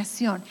su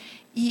creación.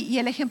 Y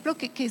el ejemplo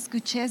que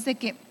escuché es de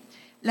que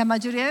la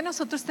mayoría de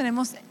nosotros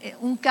tenemos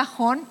un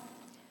cajón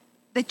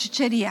de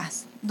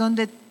chucherías,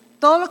 donde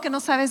todo lo que no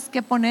sabes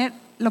qué poner,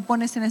 lo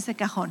pones en ese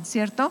cajón,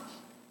 ¿cierto?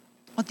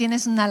 O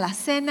tienes una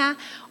alacena,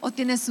 o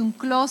tienes un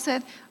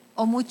closet,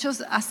 o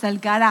muchos hasta el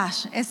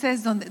garage. Ese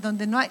es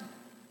donde no hay,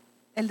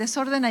 el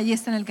desorden allí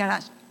está en el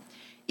garage.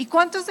 ¿Y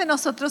cuántos de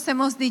nosotros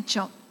hemos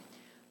dicho,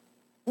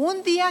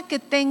 un día que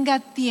tenga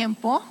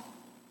tiempo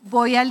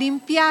voy a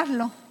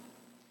limpiarlo?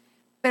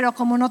 Pero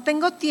como no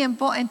tengo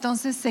tiempo,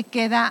 entonces se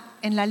queda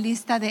en la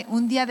lista de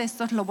un día de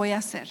estos lo voy a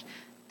hacer.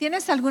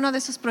 ¿Tienes alguno de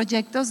esos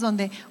proyectos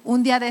donde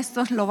un día de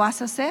estos lo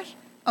vas a hacer?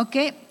 ¿Ok?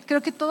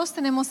 Creo que todos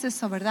tenemos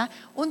eso, ¿verdad?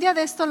 Un día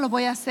de estos lo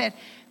voy a hacer,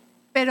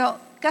 pero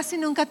casi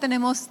nunca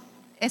tenemos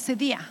ese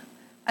día.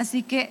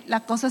 Así que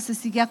la cosa se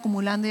sigue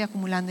acumulando y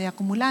acumulando y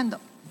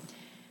acumulando.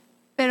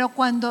 Pero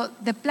cuando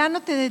de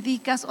plano te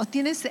dedicas o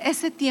tienes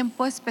ese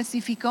tiempo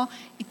específico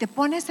y te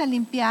pones a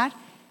limpiar,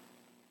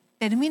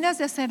 terminas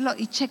de hacerlo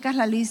y checas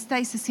la lista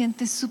y se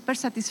siente súper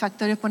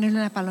satisfactorio ponerle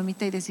una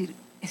palomita y decir,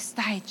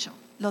 está hecho,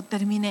 lo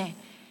terminé,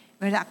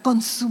 ¿verdad?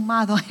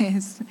 Consumado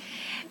es.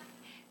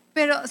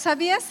 Pero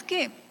 ¿sabías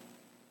que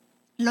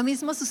lo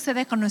mismo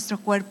sucede con nuestro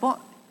cuerpo?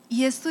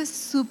 Y esto es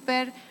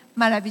súper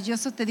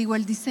maravilloso, te digo,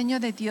 el diseño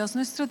de Dios.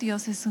 Nuestro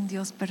Dios es un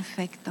Dios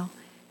perfecto,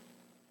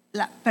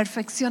 la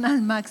perfección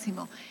al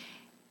máximo.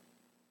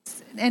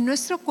 En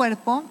nuestro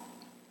cuerpo,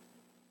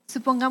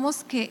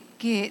 supongamos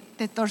que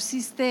te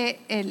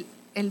torciste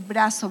el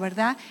brazo,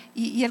 ¿verdad?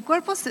 Y el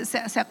cuerpo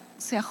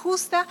se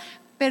ajusta,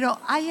 pero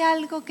hay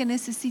algo que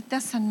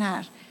necesita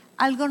sanar.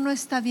 Algo no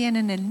está bien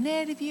en el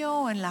nervio,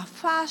 o en la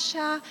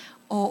fascia,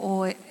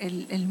 o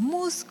el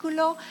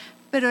músculo,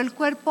 pero el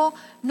cuerpo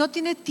no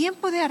tiene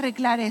tiempo de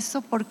arreglar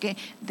eso porque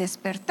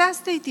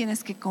despertaste y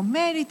tienes que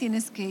comer y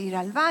tienes que ir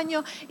al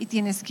baño y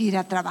tienes que ir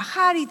a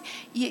trabajar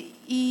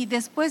y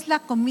después la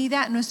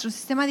comida, nuestro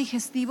sistema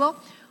digestivo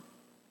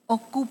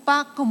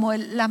ocupa como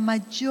la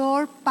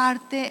mayor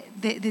parte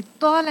de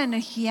toda la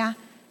energía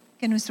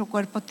que nuestro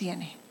cuerpo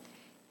tiene.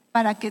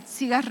 Para que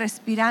sigas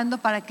respirando,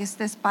 para que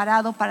estés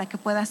parado, para que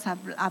puedas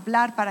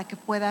hablar, para que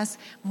puedas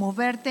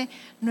moverte.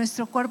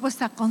 Nuestro cuerpo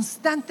está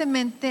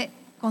constantemente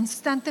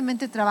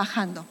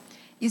trabajando.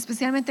 Y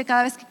especialmente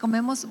cada vez que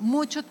comemos,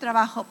 mucho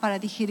trabajo para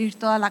digerir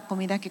toda la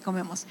comida que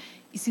comemos.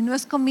 Y si no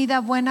es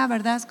comida buena,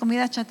 ¿verdad? Es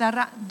comida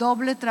chatarra,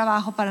 doble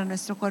trabajo para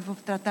nuestro cuerpo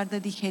tratar de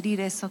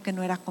digerir eso que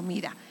no era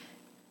comida.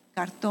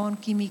 Cartón,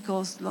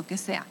 químicos, lo que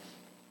sea.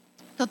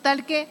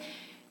 Total que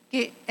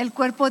el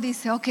cuerpo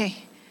dice, ok,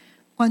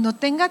 cuando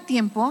tenga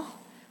tiempo,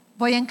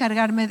 voy a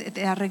encargarme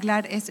de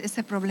arreglar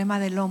ese problema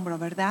del hombro,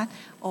 ¿verdad?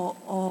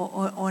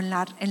 O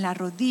en la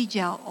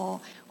rodilla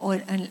o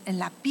en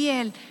la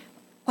piel.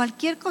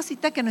 Cualquier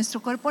cosita que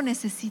nuestro cuerpo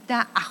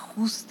necesita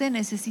ajuste,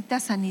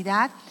 necesita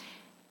sanidad,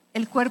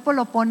 el cuerpo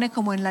lo pone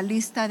como en la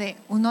lista de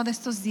uno de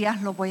estos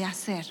días lo voy a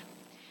hacer.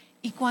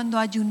 Y cuando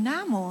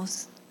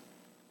ayunamos,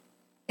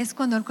 es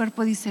cuando el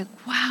cuerpo dice,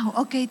 wow,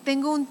 ok,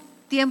 tengo un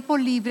tiempo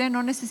libre,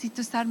 no necesito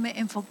estarme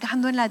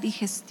enfocando en la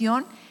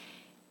digestión.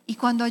 Y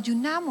cuando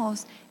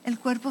ayunamos, el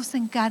cuerpo se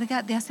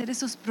encarga de hacer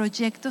esos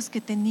proyectos que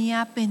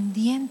tenía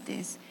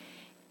pendientes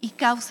y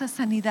causa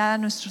sanidad a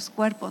nuestros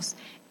cuerpos.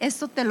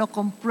 Esto te lo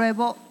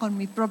compruebo con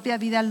mi propia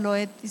vida, lo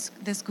he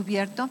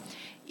descubierto.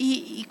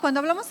 Y cuando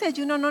hablamos de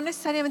ayuno, no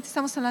necesariamente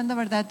estamos hablando,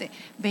 ¿verdad?, de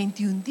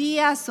 21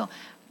 días o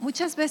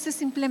muchas veces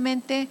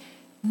simplemente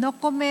no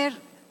comer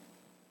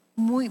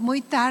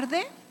muy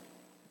tarde.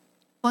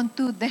 Pon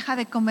tú, deja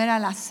de comer a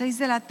las 6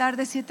 de la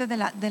tarde, 7 de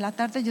la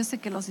tarde. Yo sé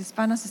que los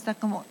hispanos está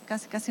como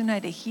casi una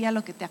herejía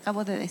lo que te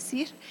acabo de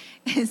decir.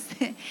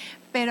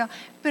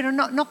 Pero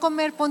no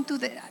comer, pon tú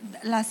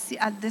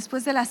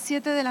después de las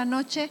 7 de la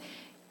noche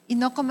y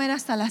no comer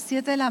hasta las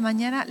 7 de la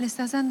mañana, le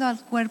estás dando al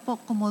cuerpo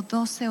como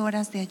 12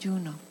 horas de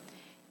ayuno.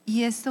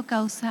 Y esto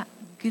causa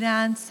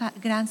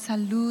gran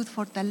salud,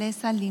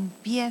 fortaleza,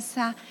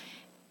 limpieza,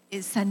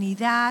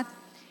 sanidad.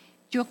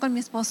 Yo con mi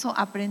esposo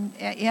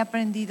he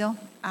aprendido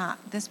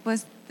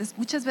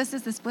muchas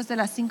veces después de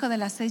las 5 de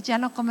las 6 ya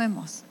no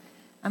comemos,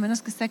 a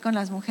menos que esté con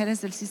las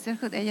mujeres del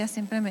Sisterhood. Ellas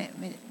siempre me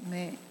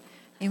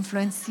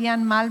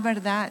influencian mal,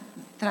 ¿verdad?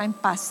 Traen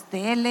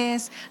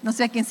pasteles, no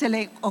sé a quién se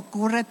le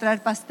ocurre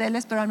traer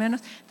pasteles, pero al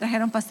menos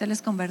trajeron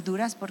pasteles con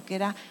verduras porque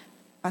era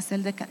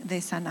pastel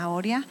de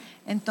zanahoria,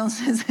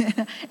 entonces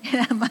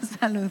era más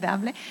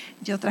saludable.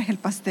 Yo traje el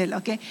pastel,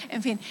 ¿ok?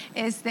 En fin,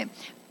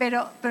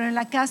 pero en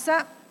la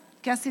casa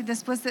casi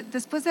después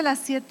de las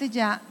 7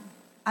 ya,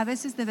 a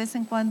veces de vez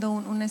en cuando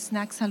un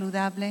snack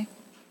saludable,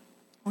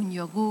 un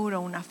yogur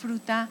o una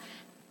fruta,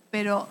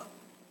 pero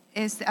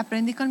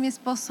aprendí con mi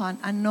esposo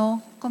a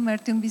no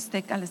comerte un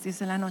bistec a las 10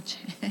 de la noche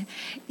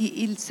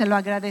y se lo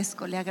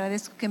agradezco, le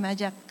agradezco que me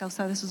haya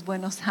causado esos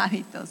buenos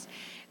hábitos.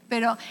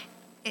 Pero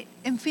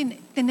en fin,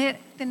 tener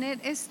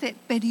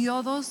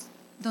periodos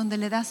donde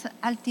le das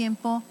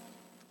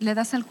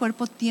al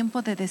cuerpo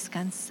tiempo de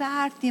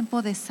descansar,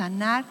 tiempo de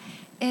sanar,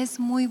 es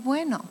muy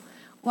bueno.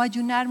 O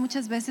ayunar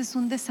muchas veces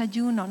un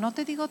desayuno, no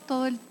te digo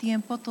todo el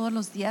tiempo, todos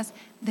los días,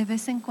 de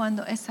vez en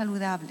cuando es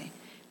saludable.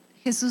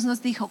 Jesús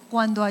nos dijo,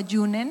 cuando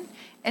ayunen,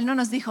 Él no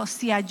nos dijo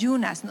si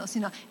ayunas, no,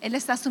 sino Él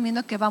está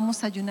asumiendo que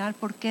vamos a ayunar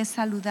porque es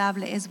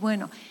saludable, es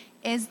bueno,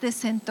 es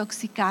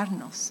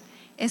desintoxicarnos,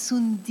 es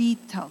un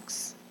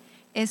detox,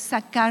 es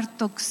sacar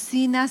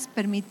toxinas,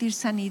 permitir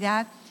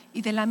sanidad.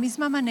 Y de la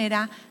misma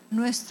manera,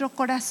 nuestro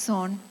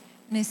corazón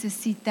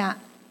necesita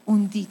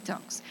un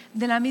detox.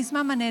 De la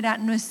misma manera,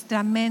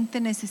 nuestra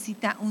mente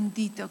necesita un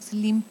detox,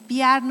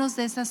 limpiarnos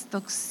de esas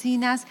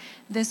toxinas,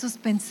 de esos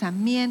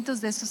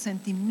pensamientos, de esos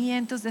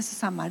sentimientos, de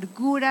esas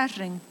amarguras,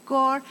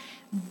 rencor,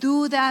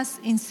 dudas,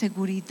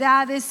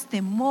 inseguridades,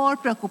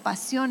 temor,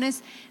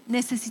 preocupaciones.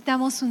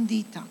 Necesitamos un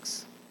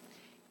detox.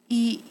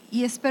 Y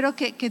espero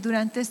que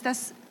durante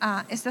estas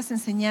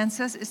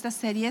enseñanzas, estas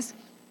series,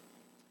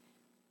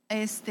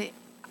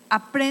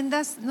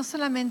 aprendas no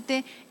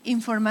solamente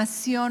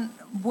información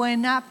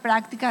buena,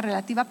 práctica,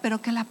 relativa,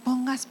 pero que la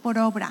pongas por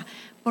obra,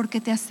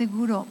 porque te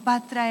aseguro, va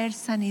a traer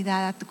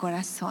sanidad a tu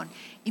corazón.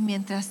 Y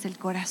mientras el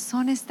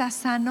corazón está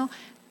sano,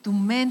 tu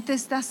mente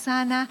está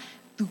sana,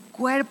 tu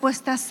cuerpo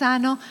está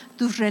sano,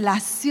 tus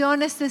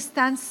relaciones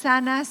están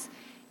sanas.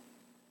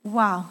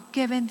 ¡Wow!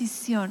 ¡Qué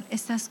bendición!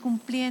 Estás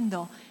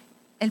cumpliendo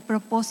el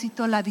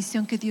propósito, la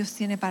visión que Dios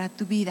tiene para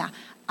tu vida.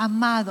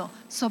 Amado,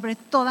 sobre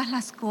todas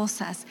las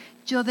cosas,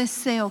 yo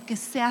deseo que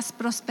seas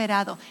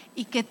prosperado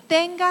y que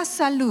tengas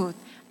salud,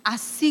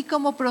 así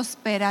como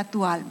prospera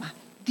tu alma.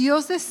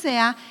 Dios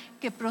desea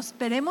que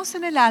prosperemos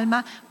en el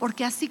alma,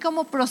 porque así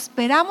como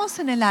prosperamos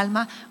en el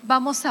alma,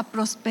 vamos a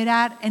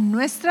prosperar en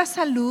nuestra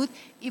salud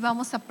y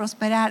vamos a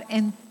prosperar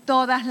en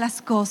todas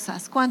las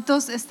cosas.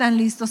 ¿Cuántos están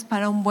listos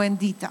para un buen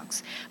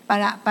detox?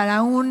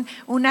 Para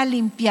una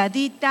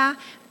limpiadita,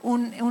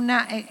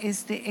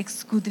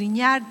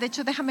 escudriñar. De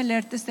hecho, déjame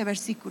leerte este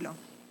versículo.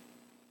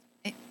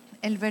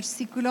 El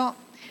versículo,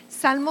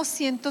 Salmo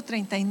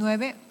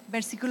 139,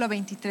 versículo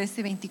 23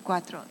 y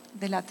 24,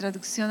 de la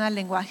traducción al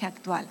lenguaje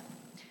actual.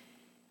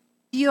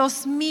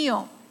 Dios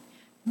mío,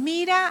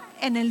 mira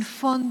en el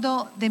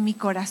fondo de mi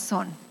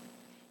corazón.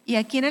 Y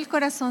aquí en el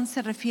corazón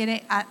se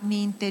refiere a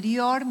mi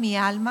interior, mi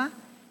alma.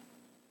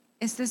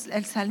 Este es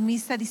el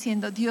salmista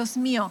diciendo, Dios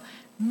mío,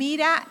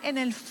 mira en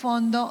el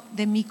fondo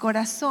de mi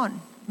corazón,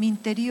 mi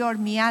interior,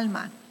 mi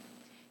alma,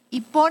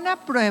 y pon a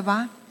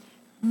prueba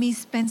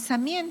mis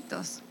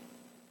pensamientos.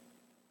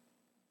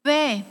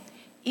 Ve,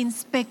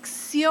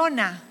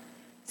 inspecciona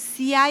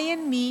si hay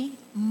en mí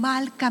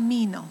mal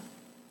camino.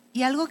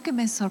 Y algo que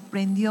me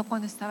sorprendió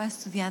cuando estaba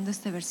estudiando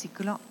este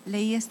versículo,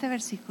 leí este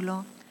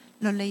versículo,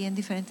 lo leí en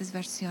diferentes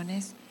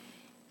versiones,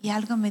 y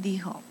algo me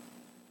dijo,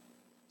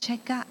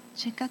 checa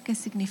qué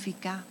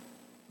significa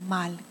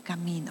mal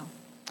camino.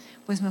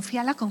 Pues me fui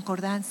a la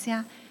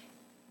concordancia,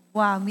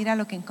 wow, mira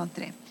lo que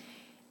encontré.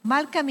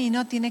 Mal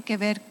camino tiene que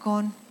ver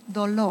con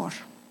dolor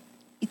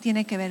y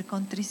tiene que ver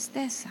con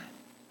tristeza.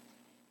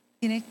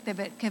 Tiene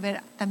que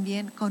ver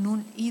también con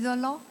un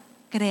ídolo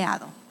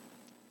creado.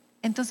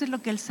 Entonces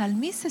lo que el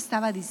salmista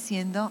estaba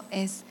diciendo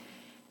es,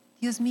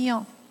 Dios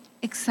mío,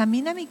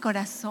 examina mi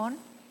corazón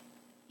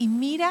y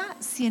mira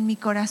si en mi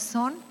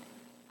corazón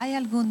hay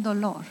algún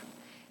dolor.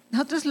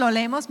 Nosotros lo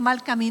leemos,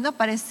 mal camino,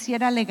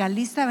 pareciera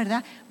legalista,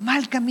 ¿verdad?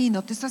 Mal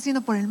camino, te estás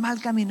haciendo por el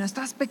mal camino,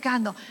 estás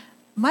pecando.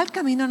 Mal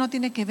camino no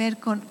tiene que ver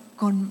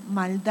con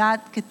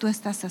maldad que tú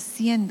estás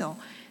haciendo,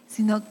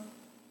 sino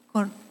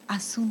con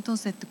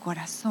asuntos de tu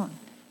corazón.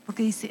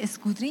 Porque dice,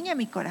 escudriña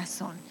mi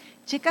corazón.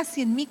 Checa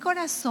si en mi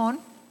corazón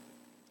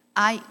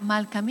hay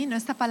mal camino.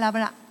 Esta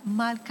palabra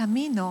mal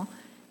camino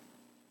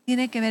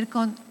tiene que ver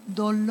con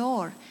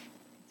dolor.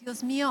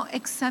 Dios mío,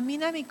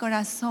 examina mi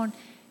corazón.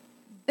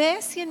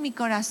 Ve si en mi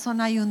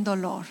corazón hay un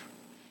dolor.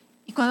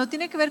 Y cuando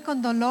tiene que ver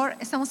con dolor,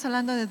 estamos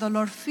hablando de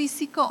dolor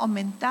físico o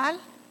mental,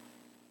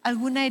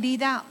 alguna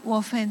herida u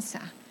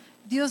ofensa.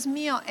 Dios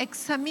mío,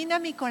 examina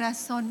mi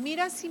corazón.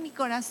 Mira si mi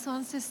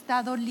corazón se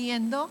está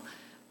doliendo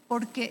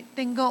porque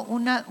tengo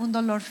un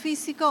dolor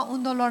físico,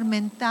 un dolor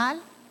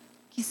mental,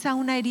 quizá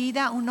una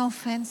herida, una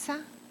ofensa.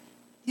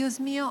 Dios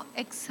mío,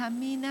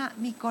 examina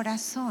mi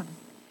corazón.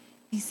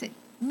 Dice,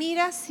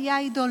 mira si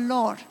hay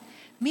dolor,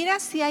 mira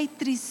si hay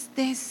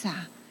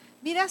tristeza,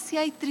 mira si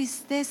hay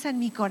tristeza en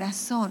mi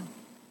corazón.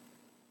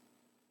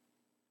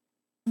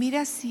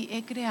 Mira si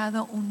he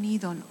creado un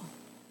ídolo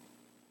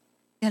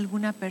de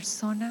alguna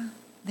persona,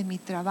 de mi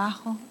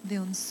trabajo, de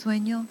un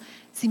sueño,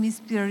 si mis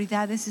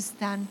prioridades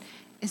están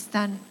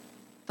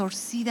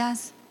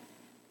torcidas,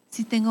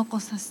 si tengo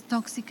cosas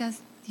tóxicas.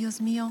 Dios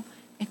mío,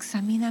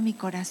 examina mi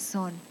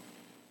corazón,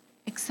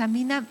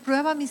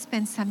 prueba mis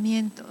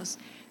pensamientos,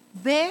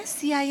 ve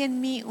si hay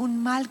en mí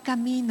un mal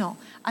camino,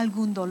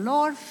 algún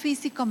dolor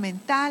físico,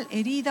 mental,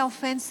 herida,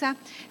 ofensa,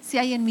 si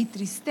hay en mí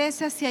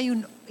tristeza, si hay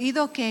un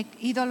ídolo que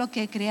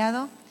he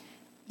creado,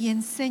 y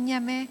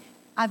enséñame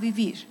a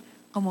vivir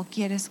como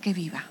quieres que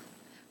viva.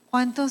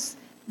 ¿Cuántos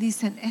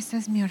dicen, esa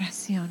es mi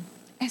oración,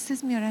 esa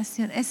es mi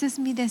oración, ese es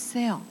mi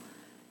deseo?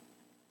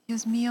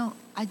 Dios mío,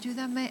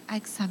 ayúdame a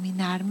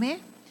examinarme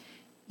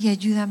y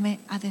ayúdame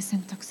a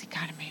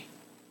desintoxicarme.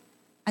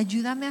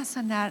 Ayúdame a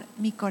sanar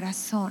mi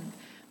corazón,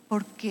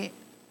 porque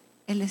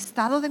el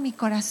estado de mi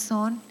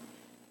corazón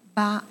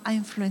va a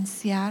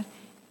influenciar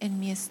en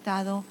mi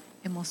estado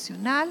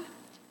emocional,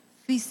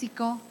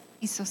 físico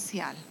y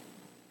social.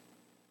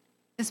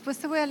 Después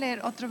te voy a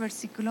leer otro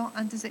versículo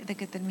antes de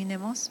que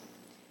terminemos.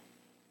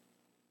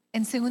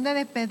 En 2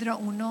 de Pedro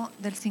 1,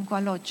 del 5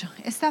 al 8.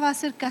 Esta va a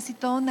ser casi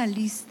toda una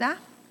lista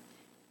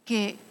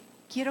que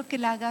quiero que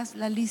la hagas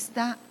la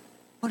lista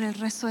por el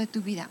resto de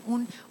tu vida.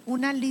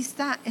 Una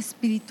lista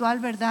espiritual,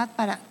 ¿verdad?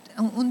 Para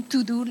un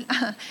to-do,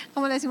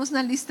 como le decimos,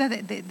 una lista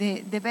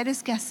de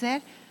deberes que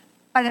hacer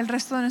para el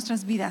resto de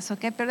nuestras vidas,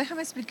 ¿ok? Pero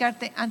déjame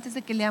explicarte, antes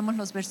de que leamos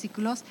los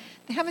versículos,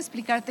 déjame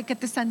explicarte qué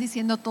te están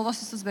diciendo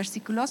todos esos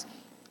versículos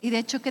y de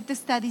hecho qué te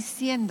está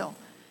diciendo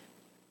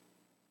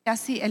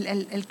casi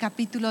el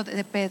capítulo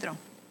de Pedro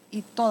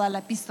y toda la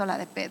epístola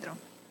de Pedro.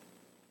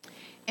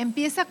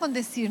 Empieza con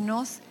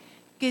decirnos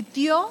que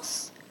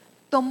Dios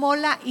tomó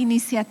la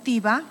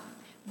iniciativa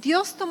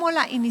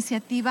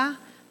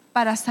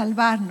para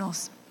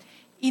salvarnos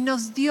y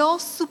nos dio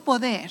su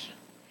poder,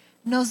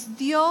 nos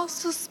dio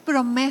sus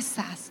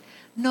promesas,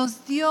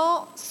 nos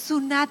dio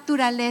su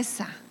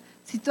naturaleza.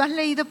 Si tú has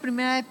leído 2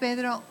 de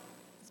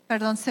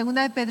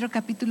Pedro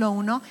capítulo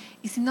 1,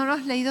 y si no lo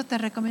has leído te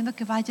recomiendo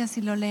que vayas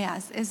y lo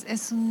leas.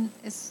 Es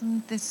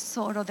un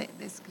tesoro de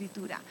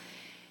escritura.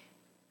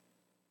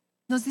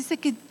 Nos dice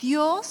que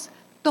Dios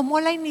tomó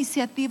la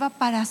iniciativa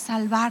para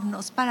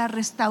salvarnos, para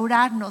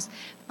restaurarnos,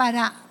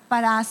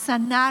 para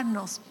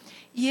sanarnos.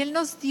 Y Él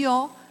nos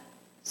dio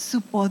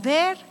su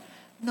poder,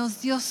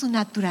 nos dio su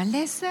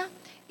naturaleza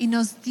y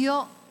nos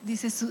dio,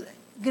 dice, sus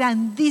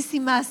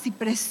grandísimas y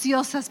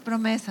preciosas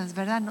promesas,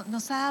 ¿verdad?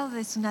 Nos ha dado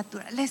de su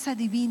naturaleza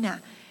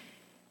divina.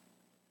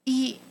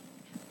 Y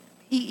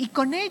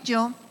con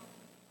ello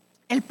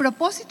el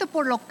propósito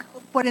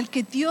por el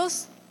que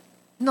Dios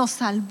nos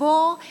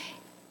salvó,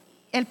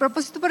 el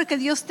propósito por el que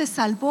Dios te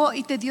salvó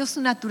y te dio su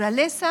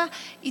naturaleza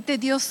y te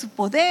dio su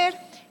poder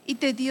y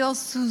te dio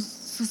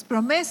sus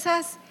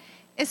promesas,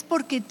 es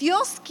porque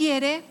Dios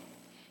quiere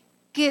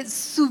que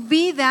su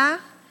vida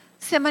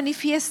se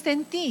manifieste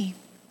en ti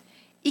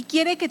y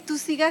quiere que tú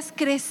sigas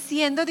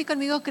creciendo, di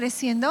conmigo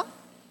creciendo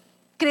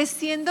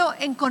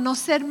en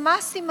conocer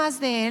más y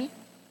más de Él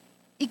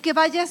y que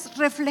vayas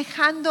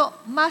reflejando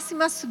más y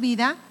más su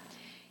vida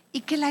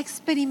y que la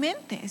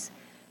experimentes.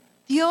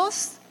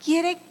 Dios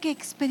quiere que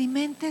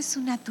experimentes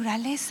su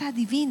naturaleza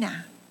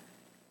divina,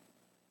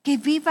 que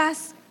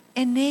vivas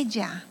en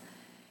ella.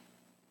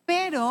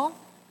 Pero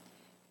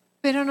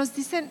nos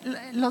dicen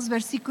los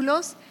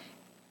versículos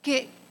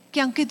que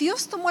aunque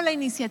Dios tomó la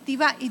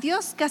iniciativa y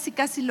Dios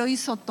casi lo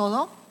hizo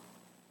todo,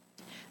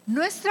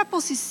 nuestra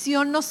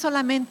posición no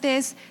solamente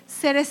es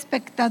ser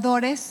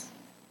espectadores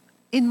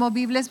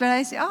inmovibles, ¿verdad?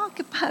 Dice,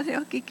 qué padre,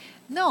 okay.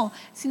 No,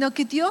 sino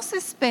que Dios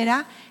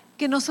espera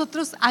que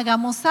nosotros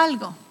hagamos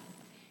algo.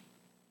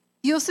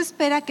 Dios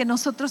espera que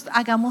nosotros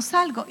hagamos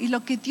algo y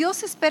lo que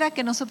Dios espera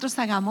que nosotros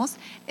hagamos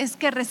es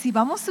que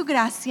recibamos su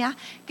gracia,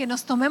 que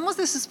nos tomemos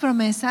de sus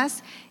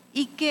promesas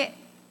y que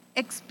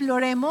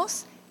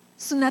exploremos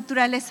su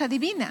naturaleza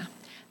divina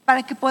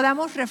para que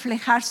podamos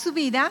reflejar su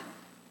vida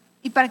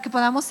y para que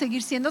podamos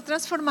seguir siendo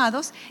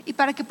transformados y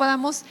para que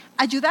podamos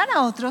ayudar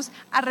a otros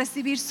a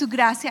recibir su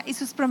gracia y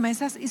sus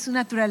promesas y su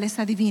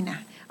naturaleza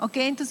divina. ¿Ok?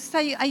 Entonces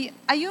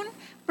hay un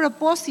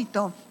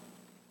propósito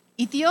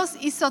y Dios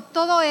hizo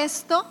todo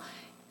esto,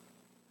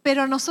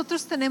 pero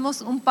nosotros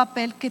tenemos un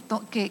papel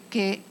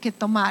que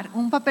tomar,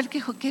 un papel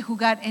que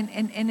jugar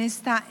en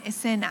esta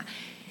escena.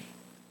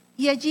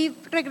 Y allí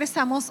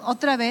regresamos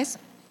otra vez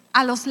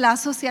a los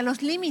lazos y a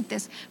los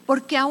límites,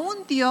 porque aún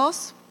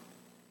Dios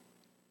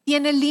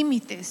tiene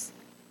límites.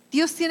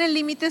 Dios tiene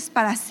límites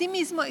para sí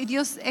mismo y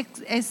Dios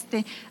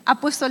ha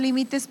puesto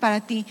límites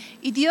para ti.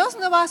 Y Dios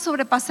no va a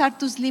sobrepasar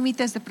tus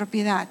límites de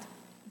propiedad.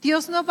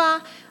 Dios no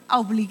va a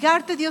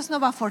obligarte, Dios no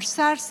va a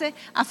forzarte.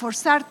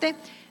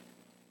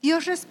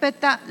 Dios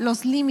respeta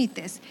los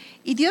límites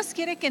y Dios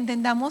quiere que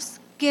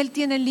entendamos que Él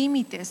tiene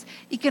límites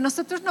y que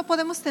nosotros no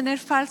podemos tener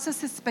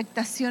falsas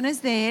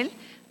expectaciones de Él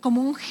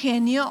como un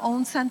genio o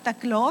un Santa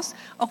Claus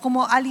o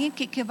como alguien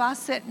que va a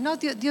ser. No,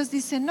 Dios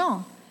dice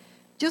no.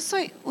 Yo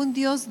soy un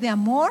Dios de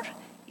amor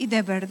y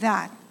de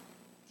verdad.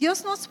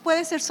 Dios no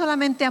puede ser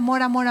solamente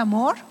amor,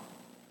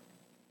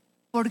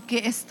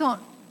 porque esto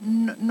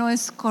no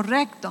es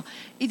correcto.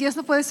 Y Dios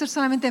no puede ser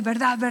solamente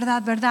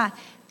verdad.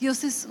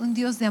 Dios es un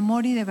Dios de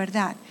amor y de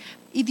verdad.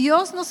 Y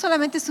Dios no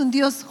solamente es un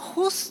Dios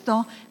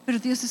justo, pero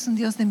Dios es un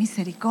Dios de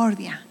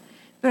misericordia.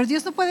 Pero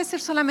Dios no puede ser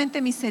solamente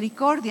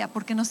misericordia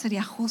porque no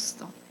sería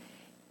justo.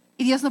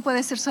 Y Dios no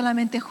puede ser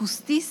solamente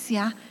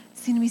justicia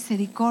sin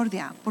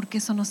misericordia porque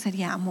eso no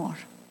sería amor.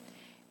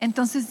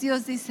 Entonces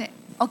Dios dice,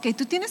 ok,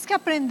 tú tienes que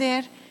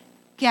aprender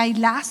que hay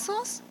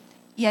lazos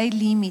y hay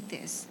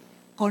límites.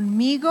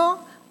 Conmigo,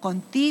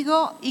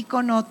 contigo y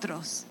con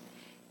otros.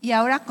 Y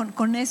ahora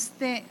con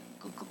este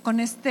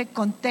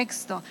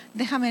contexto,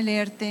 déjame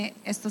leerte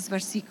estos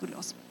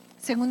versículos.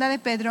 Segunda de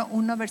Pedro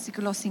 1,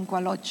 versículos 5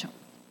 al 8.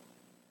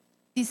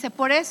 Dice,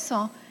 por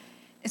eso,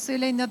 estoy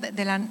leyendo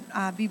de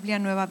la Biblia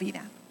Nueva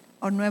Vida,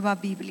 o Nueva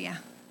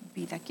Biblia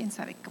Vida, quién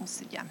sabe cómo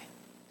se llame.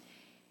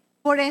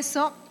 Por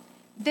eso,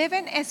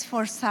 deben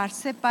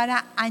esforzarse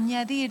para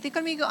añadir, di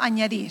conmigo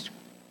añadir,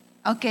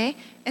 ¿ok?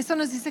 Esto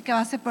nos dice que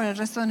va a ser por el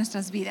resto de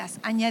nuestras vidas,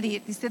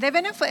 añadir. Dice,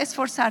 deben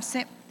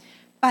esforzarse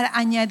para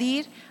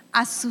añadir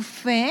a su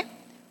fe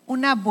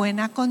una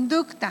buena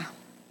conducta.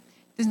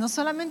 Entonces no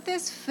solamente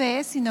es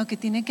fe, sino que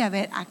tiene que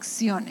haber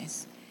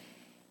acciones.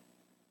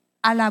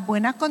 A la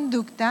buena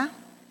conducta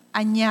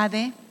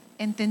añade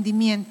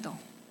entendimiento.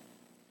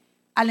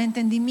 Al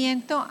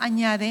entendimiento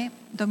añade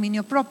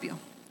dominio propio.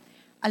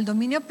 Al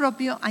dominio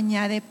propio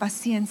añade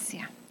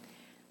paciencia.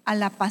 A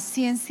la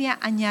paciencia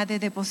añade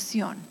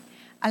devoción.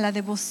 A la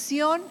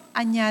devoción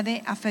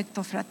añade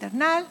afecto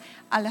fraternal.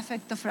 Al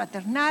afecto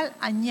fraternal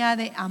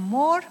añade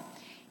amor.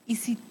 Y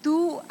si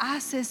tú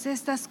haces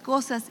estas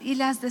cosas y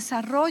las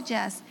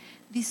desarrollas,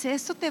 dice,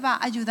 esto te va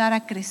a ayudar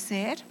a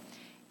crecer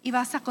y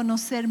vas a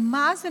conocer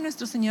más de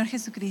nuestro Señor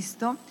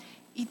Jesucristo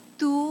y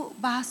tú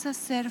vas a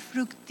ser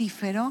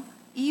fructífero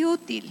y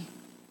útil.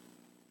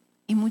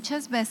 Y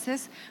muchas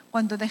veces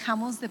cuando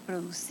dejamos de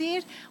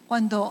producir,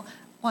 cuando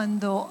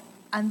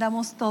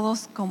andamos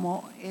todos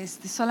como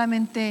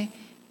solamente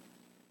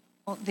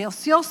de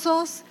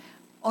ociosos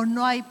o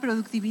no hay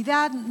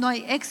productividad, no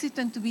hay éxito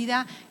en tu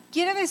vida,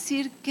 quiere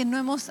decir que no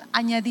hemos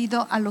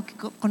añadido a lo que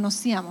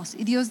conocíamos.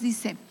 Y Dios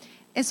dice,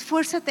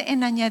 esfuérzate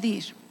en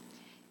añadir.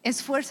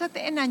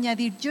 Esfuérzate en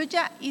añadir. Yo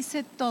ya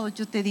hice todo.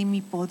 Yo te di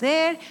mi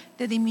poder,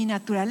 te di mi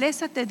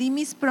naturaleza, te di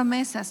mis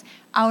promesas.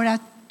 Ahora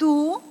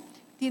tú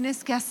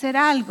tienes que hacer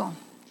algo.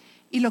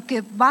 Y lo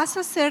que vas a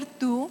hacer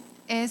tú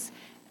es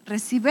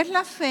recibir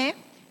la fe,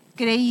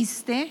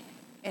 creíste,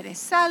 eres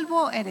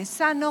salvo, eres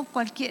sano,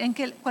 en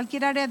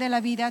cualquier área de la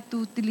vida tú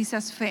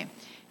utilizas fe.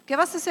 ¿Qué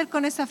vas a hacer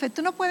con esa fe?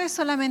 Tú no puedes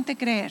solamente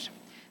creer.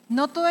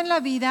 No todo en la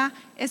vida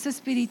es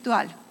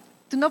espiritual.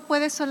 Tú no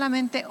puedes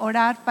solamente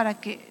orar para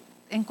que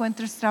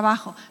encuentres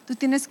trabajo. Tú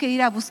tienes que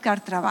ir a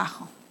buscar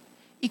trabajo.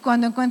 Y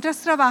cuando encuentras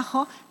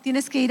trabajo,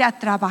 tienes que ir a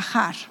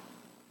trabajar.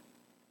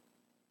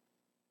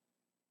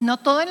 No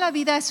todo en la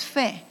vida es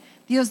fe.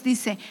 Dios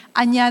dice,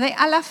 añade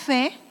a la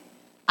fe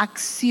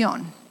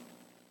acción.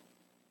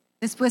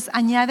 Después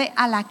añade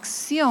a la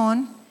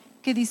acción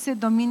que dice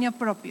dominio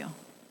propio.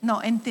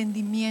 No,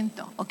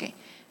 entendimiento. Ok.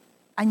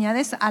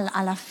 Añades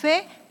a la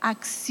fe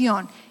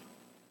acción.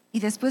 Y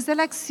después de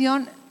la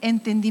acción,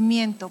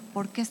 entendimiento.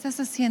 ¿Por qué estás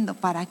haciendo?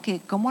 ¿Para qué?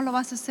 ¿Cómo lo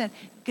vas a hacer?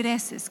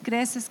 Creces.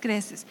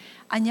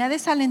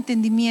 Añades al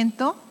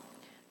entendimiento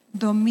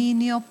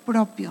dominio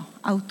propio,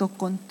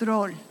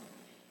 autocontrol.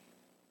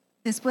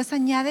 Después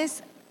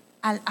añades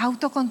al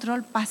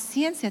autocontrol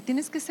paciencia.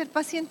 Tienes que ser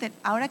paciente.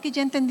 Ahora que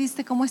ya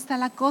entendiste cómo está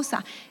la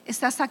cosa,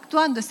 estás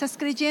actuando, estás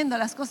creyendo,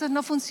 las cosas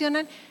no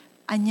funcionan,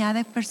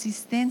 añade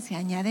persistencia,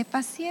 añade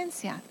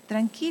paciencia.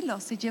 Tranquilo,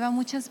 se lleva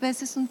muchas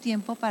veces un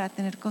tiempo para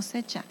tener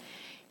cosecha.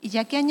 Y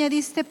ya que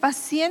añadiste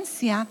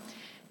paciencia,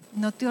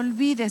 no te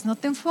olvides, no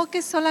te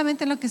enfoques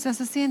solamente en lo que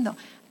estás haciendo.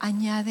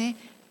 Añade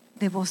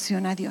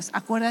devoción a Dios.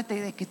 Acuérdate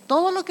de que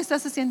todo lo que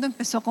estás haciendo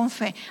empezó con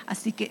fe.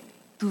 Así que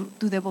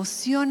tu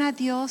devoción a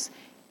Dios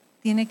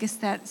tiene que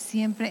estar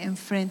siempre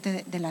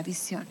enfrente de la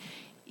visión.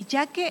 Y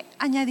ya que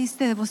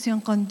añadiste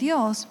devoción con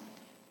Dios,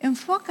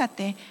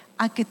 enfócate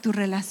a que tu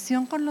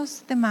relación con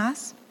los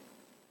demás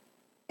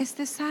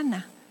esté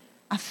sana,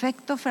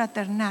 afecto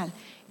fraternal.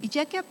 Y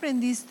ya que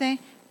aprendiste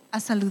a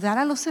saludar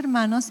a los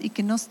hermanos y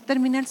que no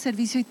termina el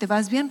servicio y te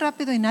vas bien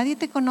rápido y nadie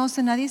te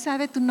conoce, nadie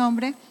sabe tu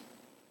nombre,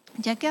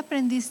 ya que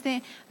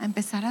aprendiste a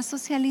empezar a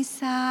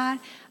socializar,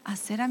 a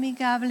ser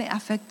amigable,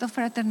 afecto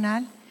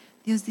fraternal,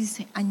 Dios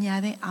dice,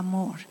 añade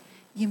amor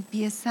y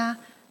empieza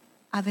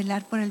a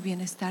velar por el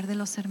bienestar de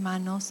los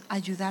hermanos,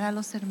 ayudar a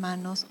los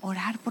hermanos,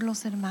 orar por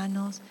los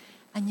hermanos,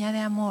 añade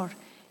amor.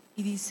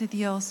 Y dice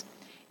Dios,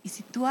 y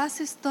si tú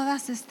haces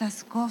todas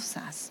estas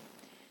cosas,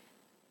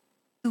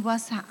 tú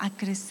vas a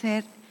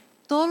crecer.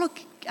 Todo lo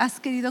que has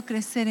querido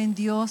crecer en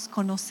Dios,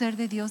 conocer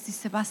de Dios,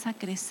 dice, vas a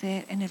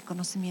crecer en el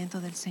conocimiento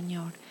del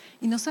Señor.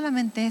 Y no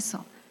solamente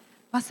eso,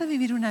 vas a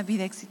vivir una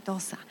vida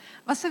exitosa,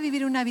 vas a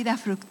vivir una vida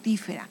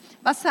fructífera,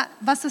 vas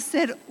a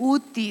ser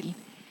útil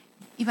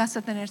y vas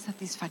a tener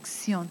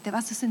satisfacción, te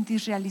vas a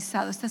sentir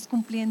realizado, estás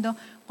cumpliendo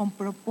con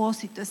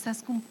propósito,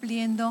 estás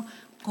cumpliendo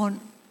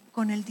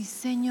con el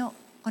diseño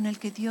con el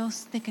que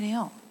Dios te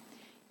creó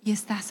y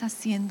estás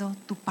haciendo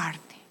tu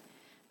parte.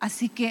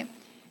 Así que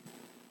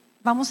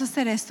vamos a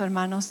hacer esto,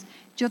 hermanos.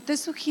 Yo te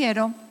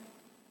sugiero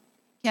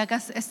que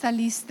hagas esta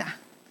lista.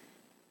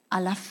 A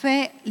la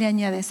fe le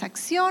añades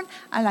acción,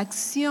 a la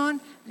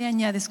acción le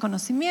añades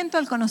conocimiento,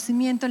 al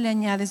conocimiento le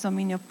añades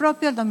dominio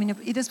propio,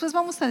 y después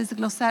vamos a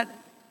desglosar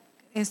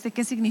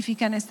qué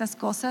significan estas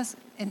cosas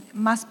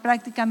más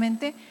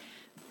prácticamente,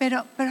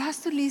 pero haz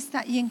tu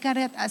lista y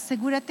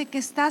asegúrate que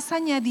estás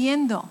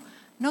añadiendo,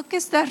 no que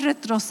estás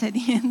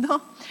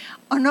retrocediendo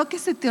o no que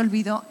se te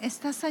olvidó,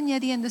 estás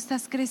añadiendo,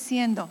 estás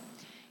creciendo.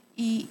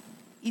 Y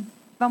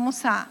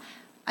vamos a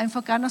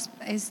enfocarnos,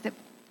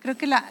 creo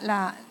que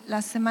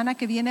la semana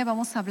que viene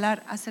vamos a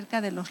hablar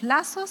acerca de los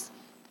lazos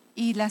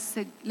y la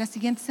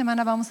siguiente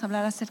semana vamos a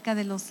hablar acerca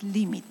de los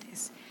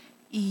límites.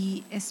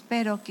 Y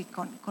espero que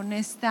con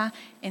esta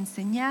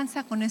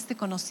enseñanza, con este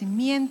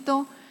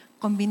conocimiento,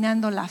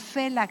 combinando la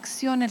fe, la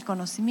acción, el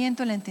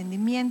conocimiento, el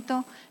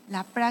entendimiento,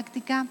 la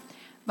práctica,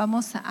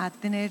 vamos a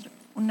tener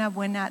una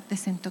buena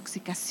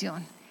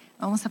desintoxicación.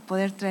 Vamos a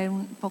poder traer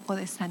un poco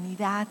de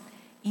sanidad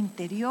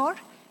interior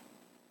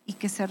y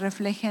que se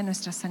refleje en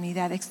nuestra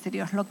sanidad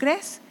exterior. ¿Lo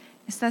crees?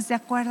 ¿Estás de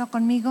acuerdo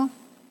conmigo?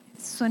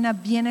 Suena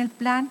bien el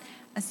plan,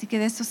 así que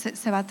de eso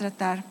se va a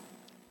tratar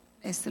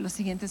los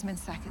siguientes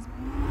mensajes.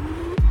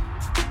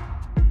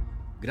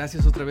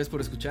 Gracias otra vez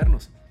por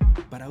escucharnos.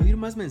 Para oír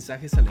más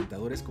mensajes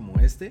alentadores como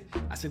este,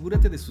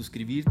 asegúrate de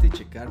suscribirte y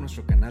checar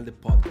nuestro canal de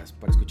podcast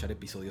para escuchar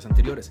episodios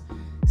anteriores.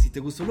 Si te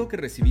gustó lo que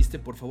recibiste,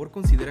 por favor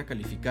considera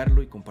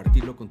calificarlo y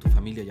compartirlo con tu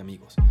familia y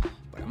amigos.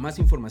 Para más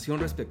información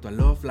respecto a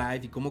Love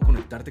Life y cómo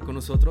conectarte con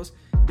nosotros,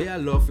 ve a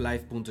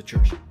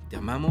lovelife.church. Te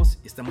amamos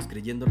y estamos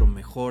creyendo lo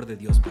mejor de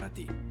Dios para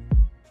ti.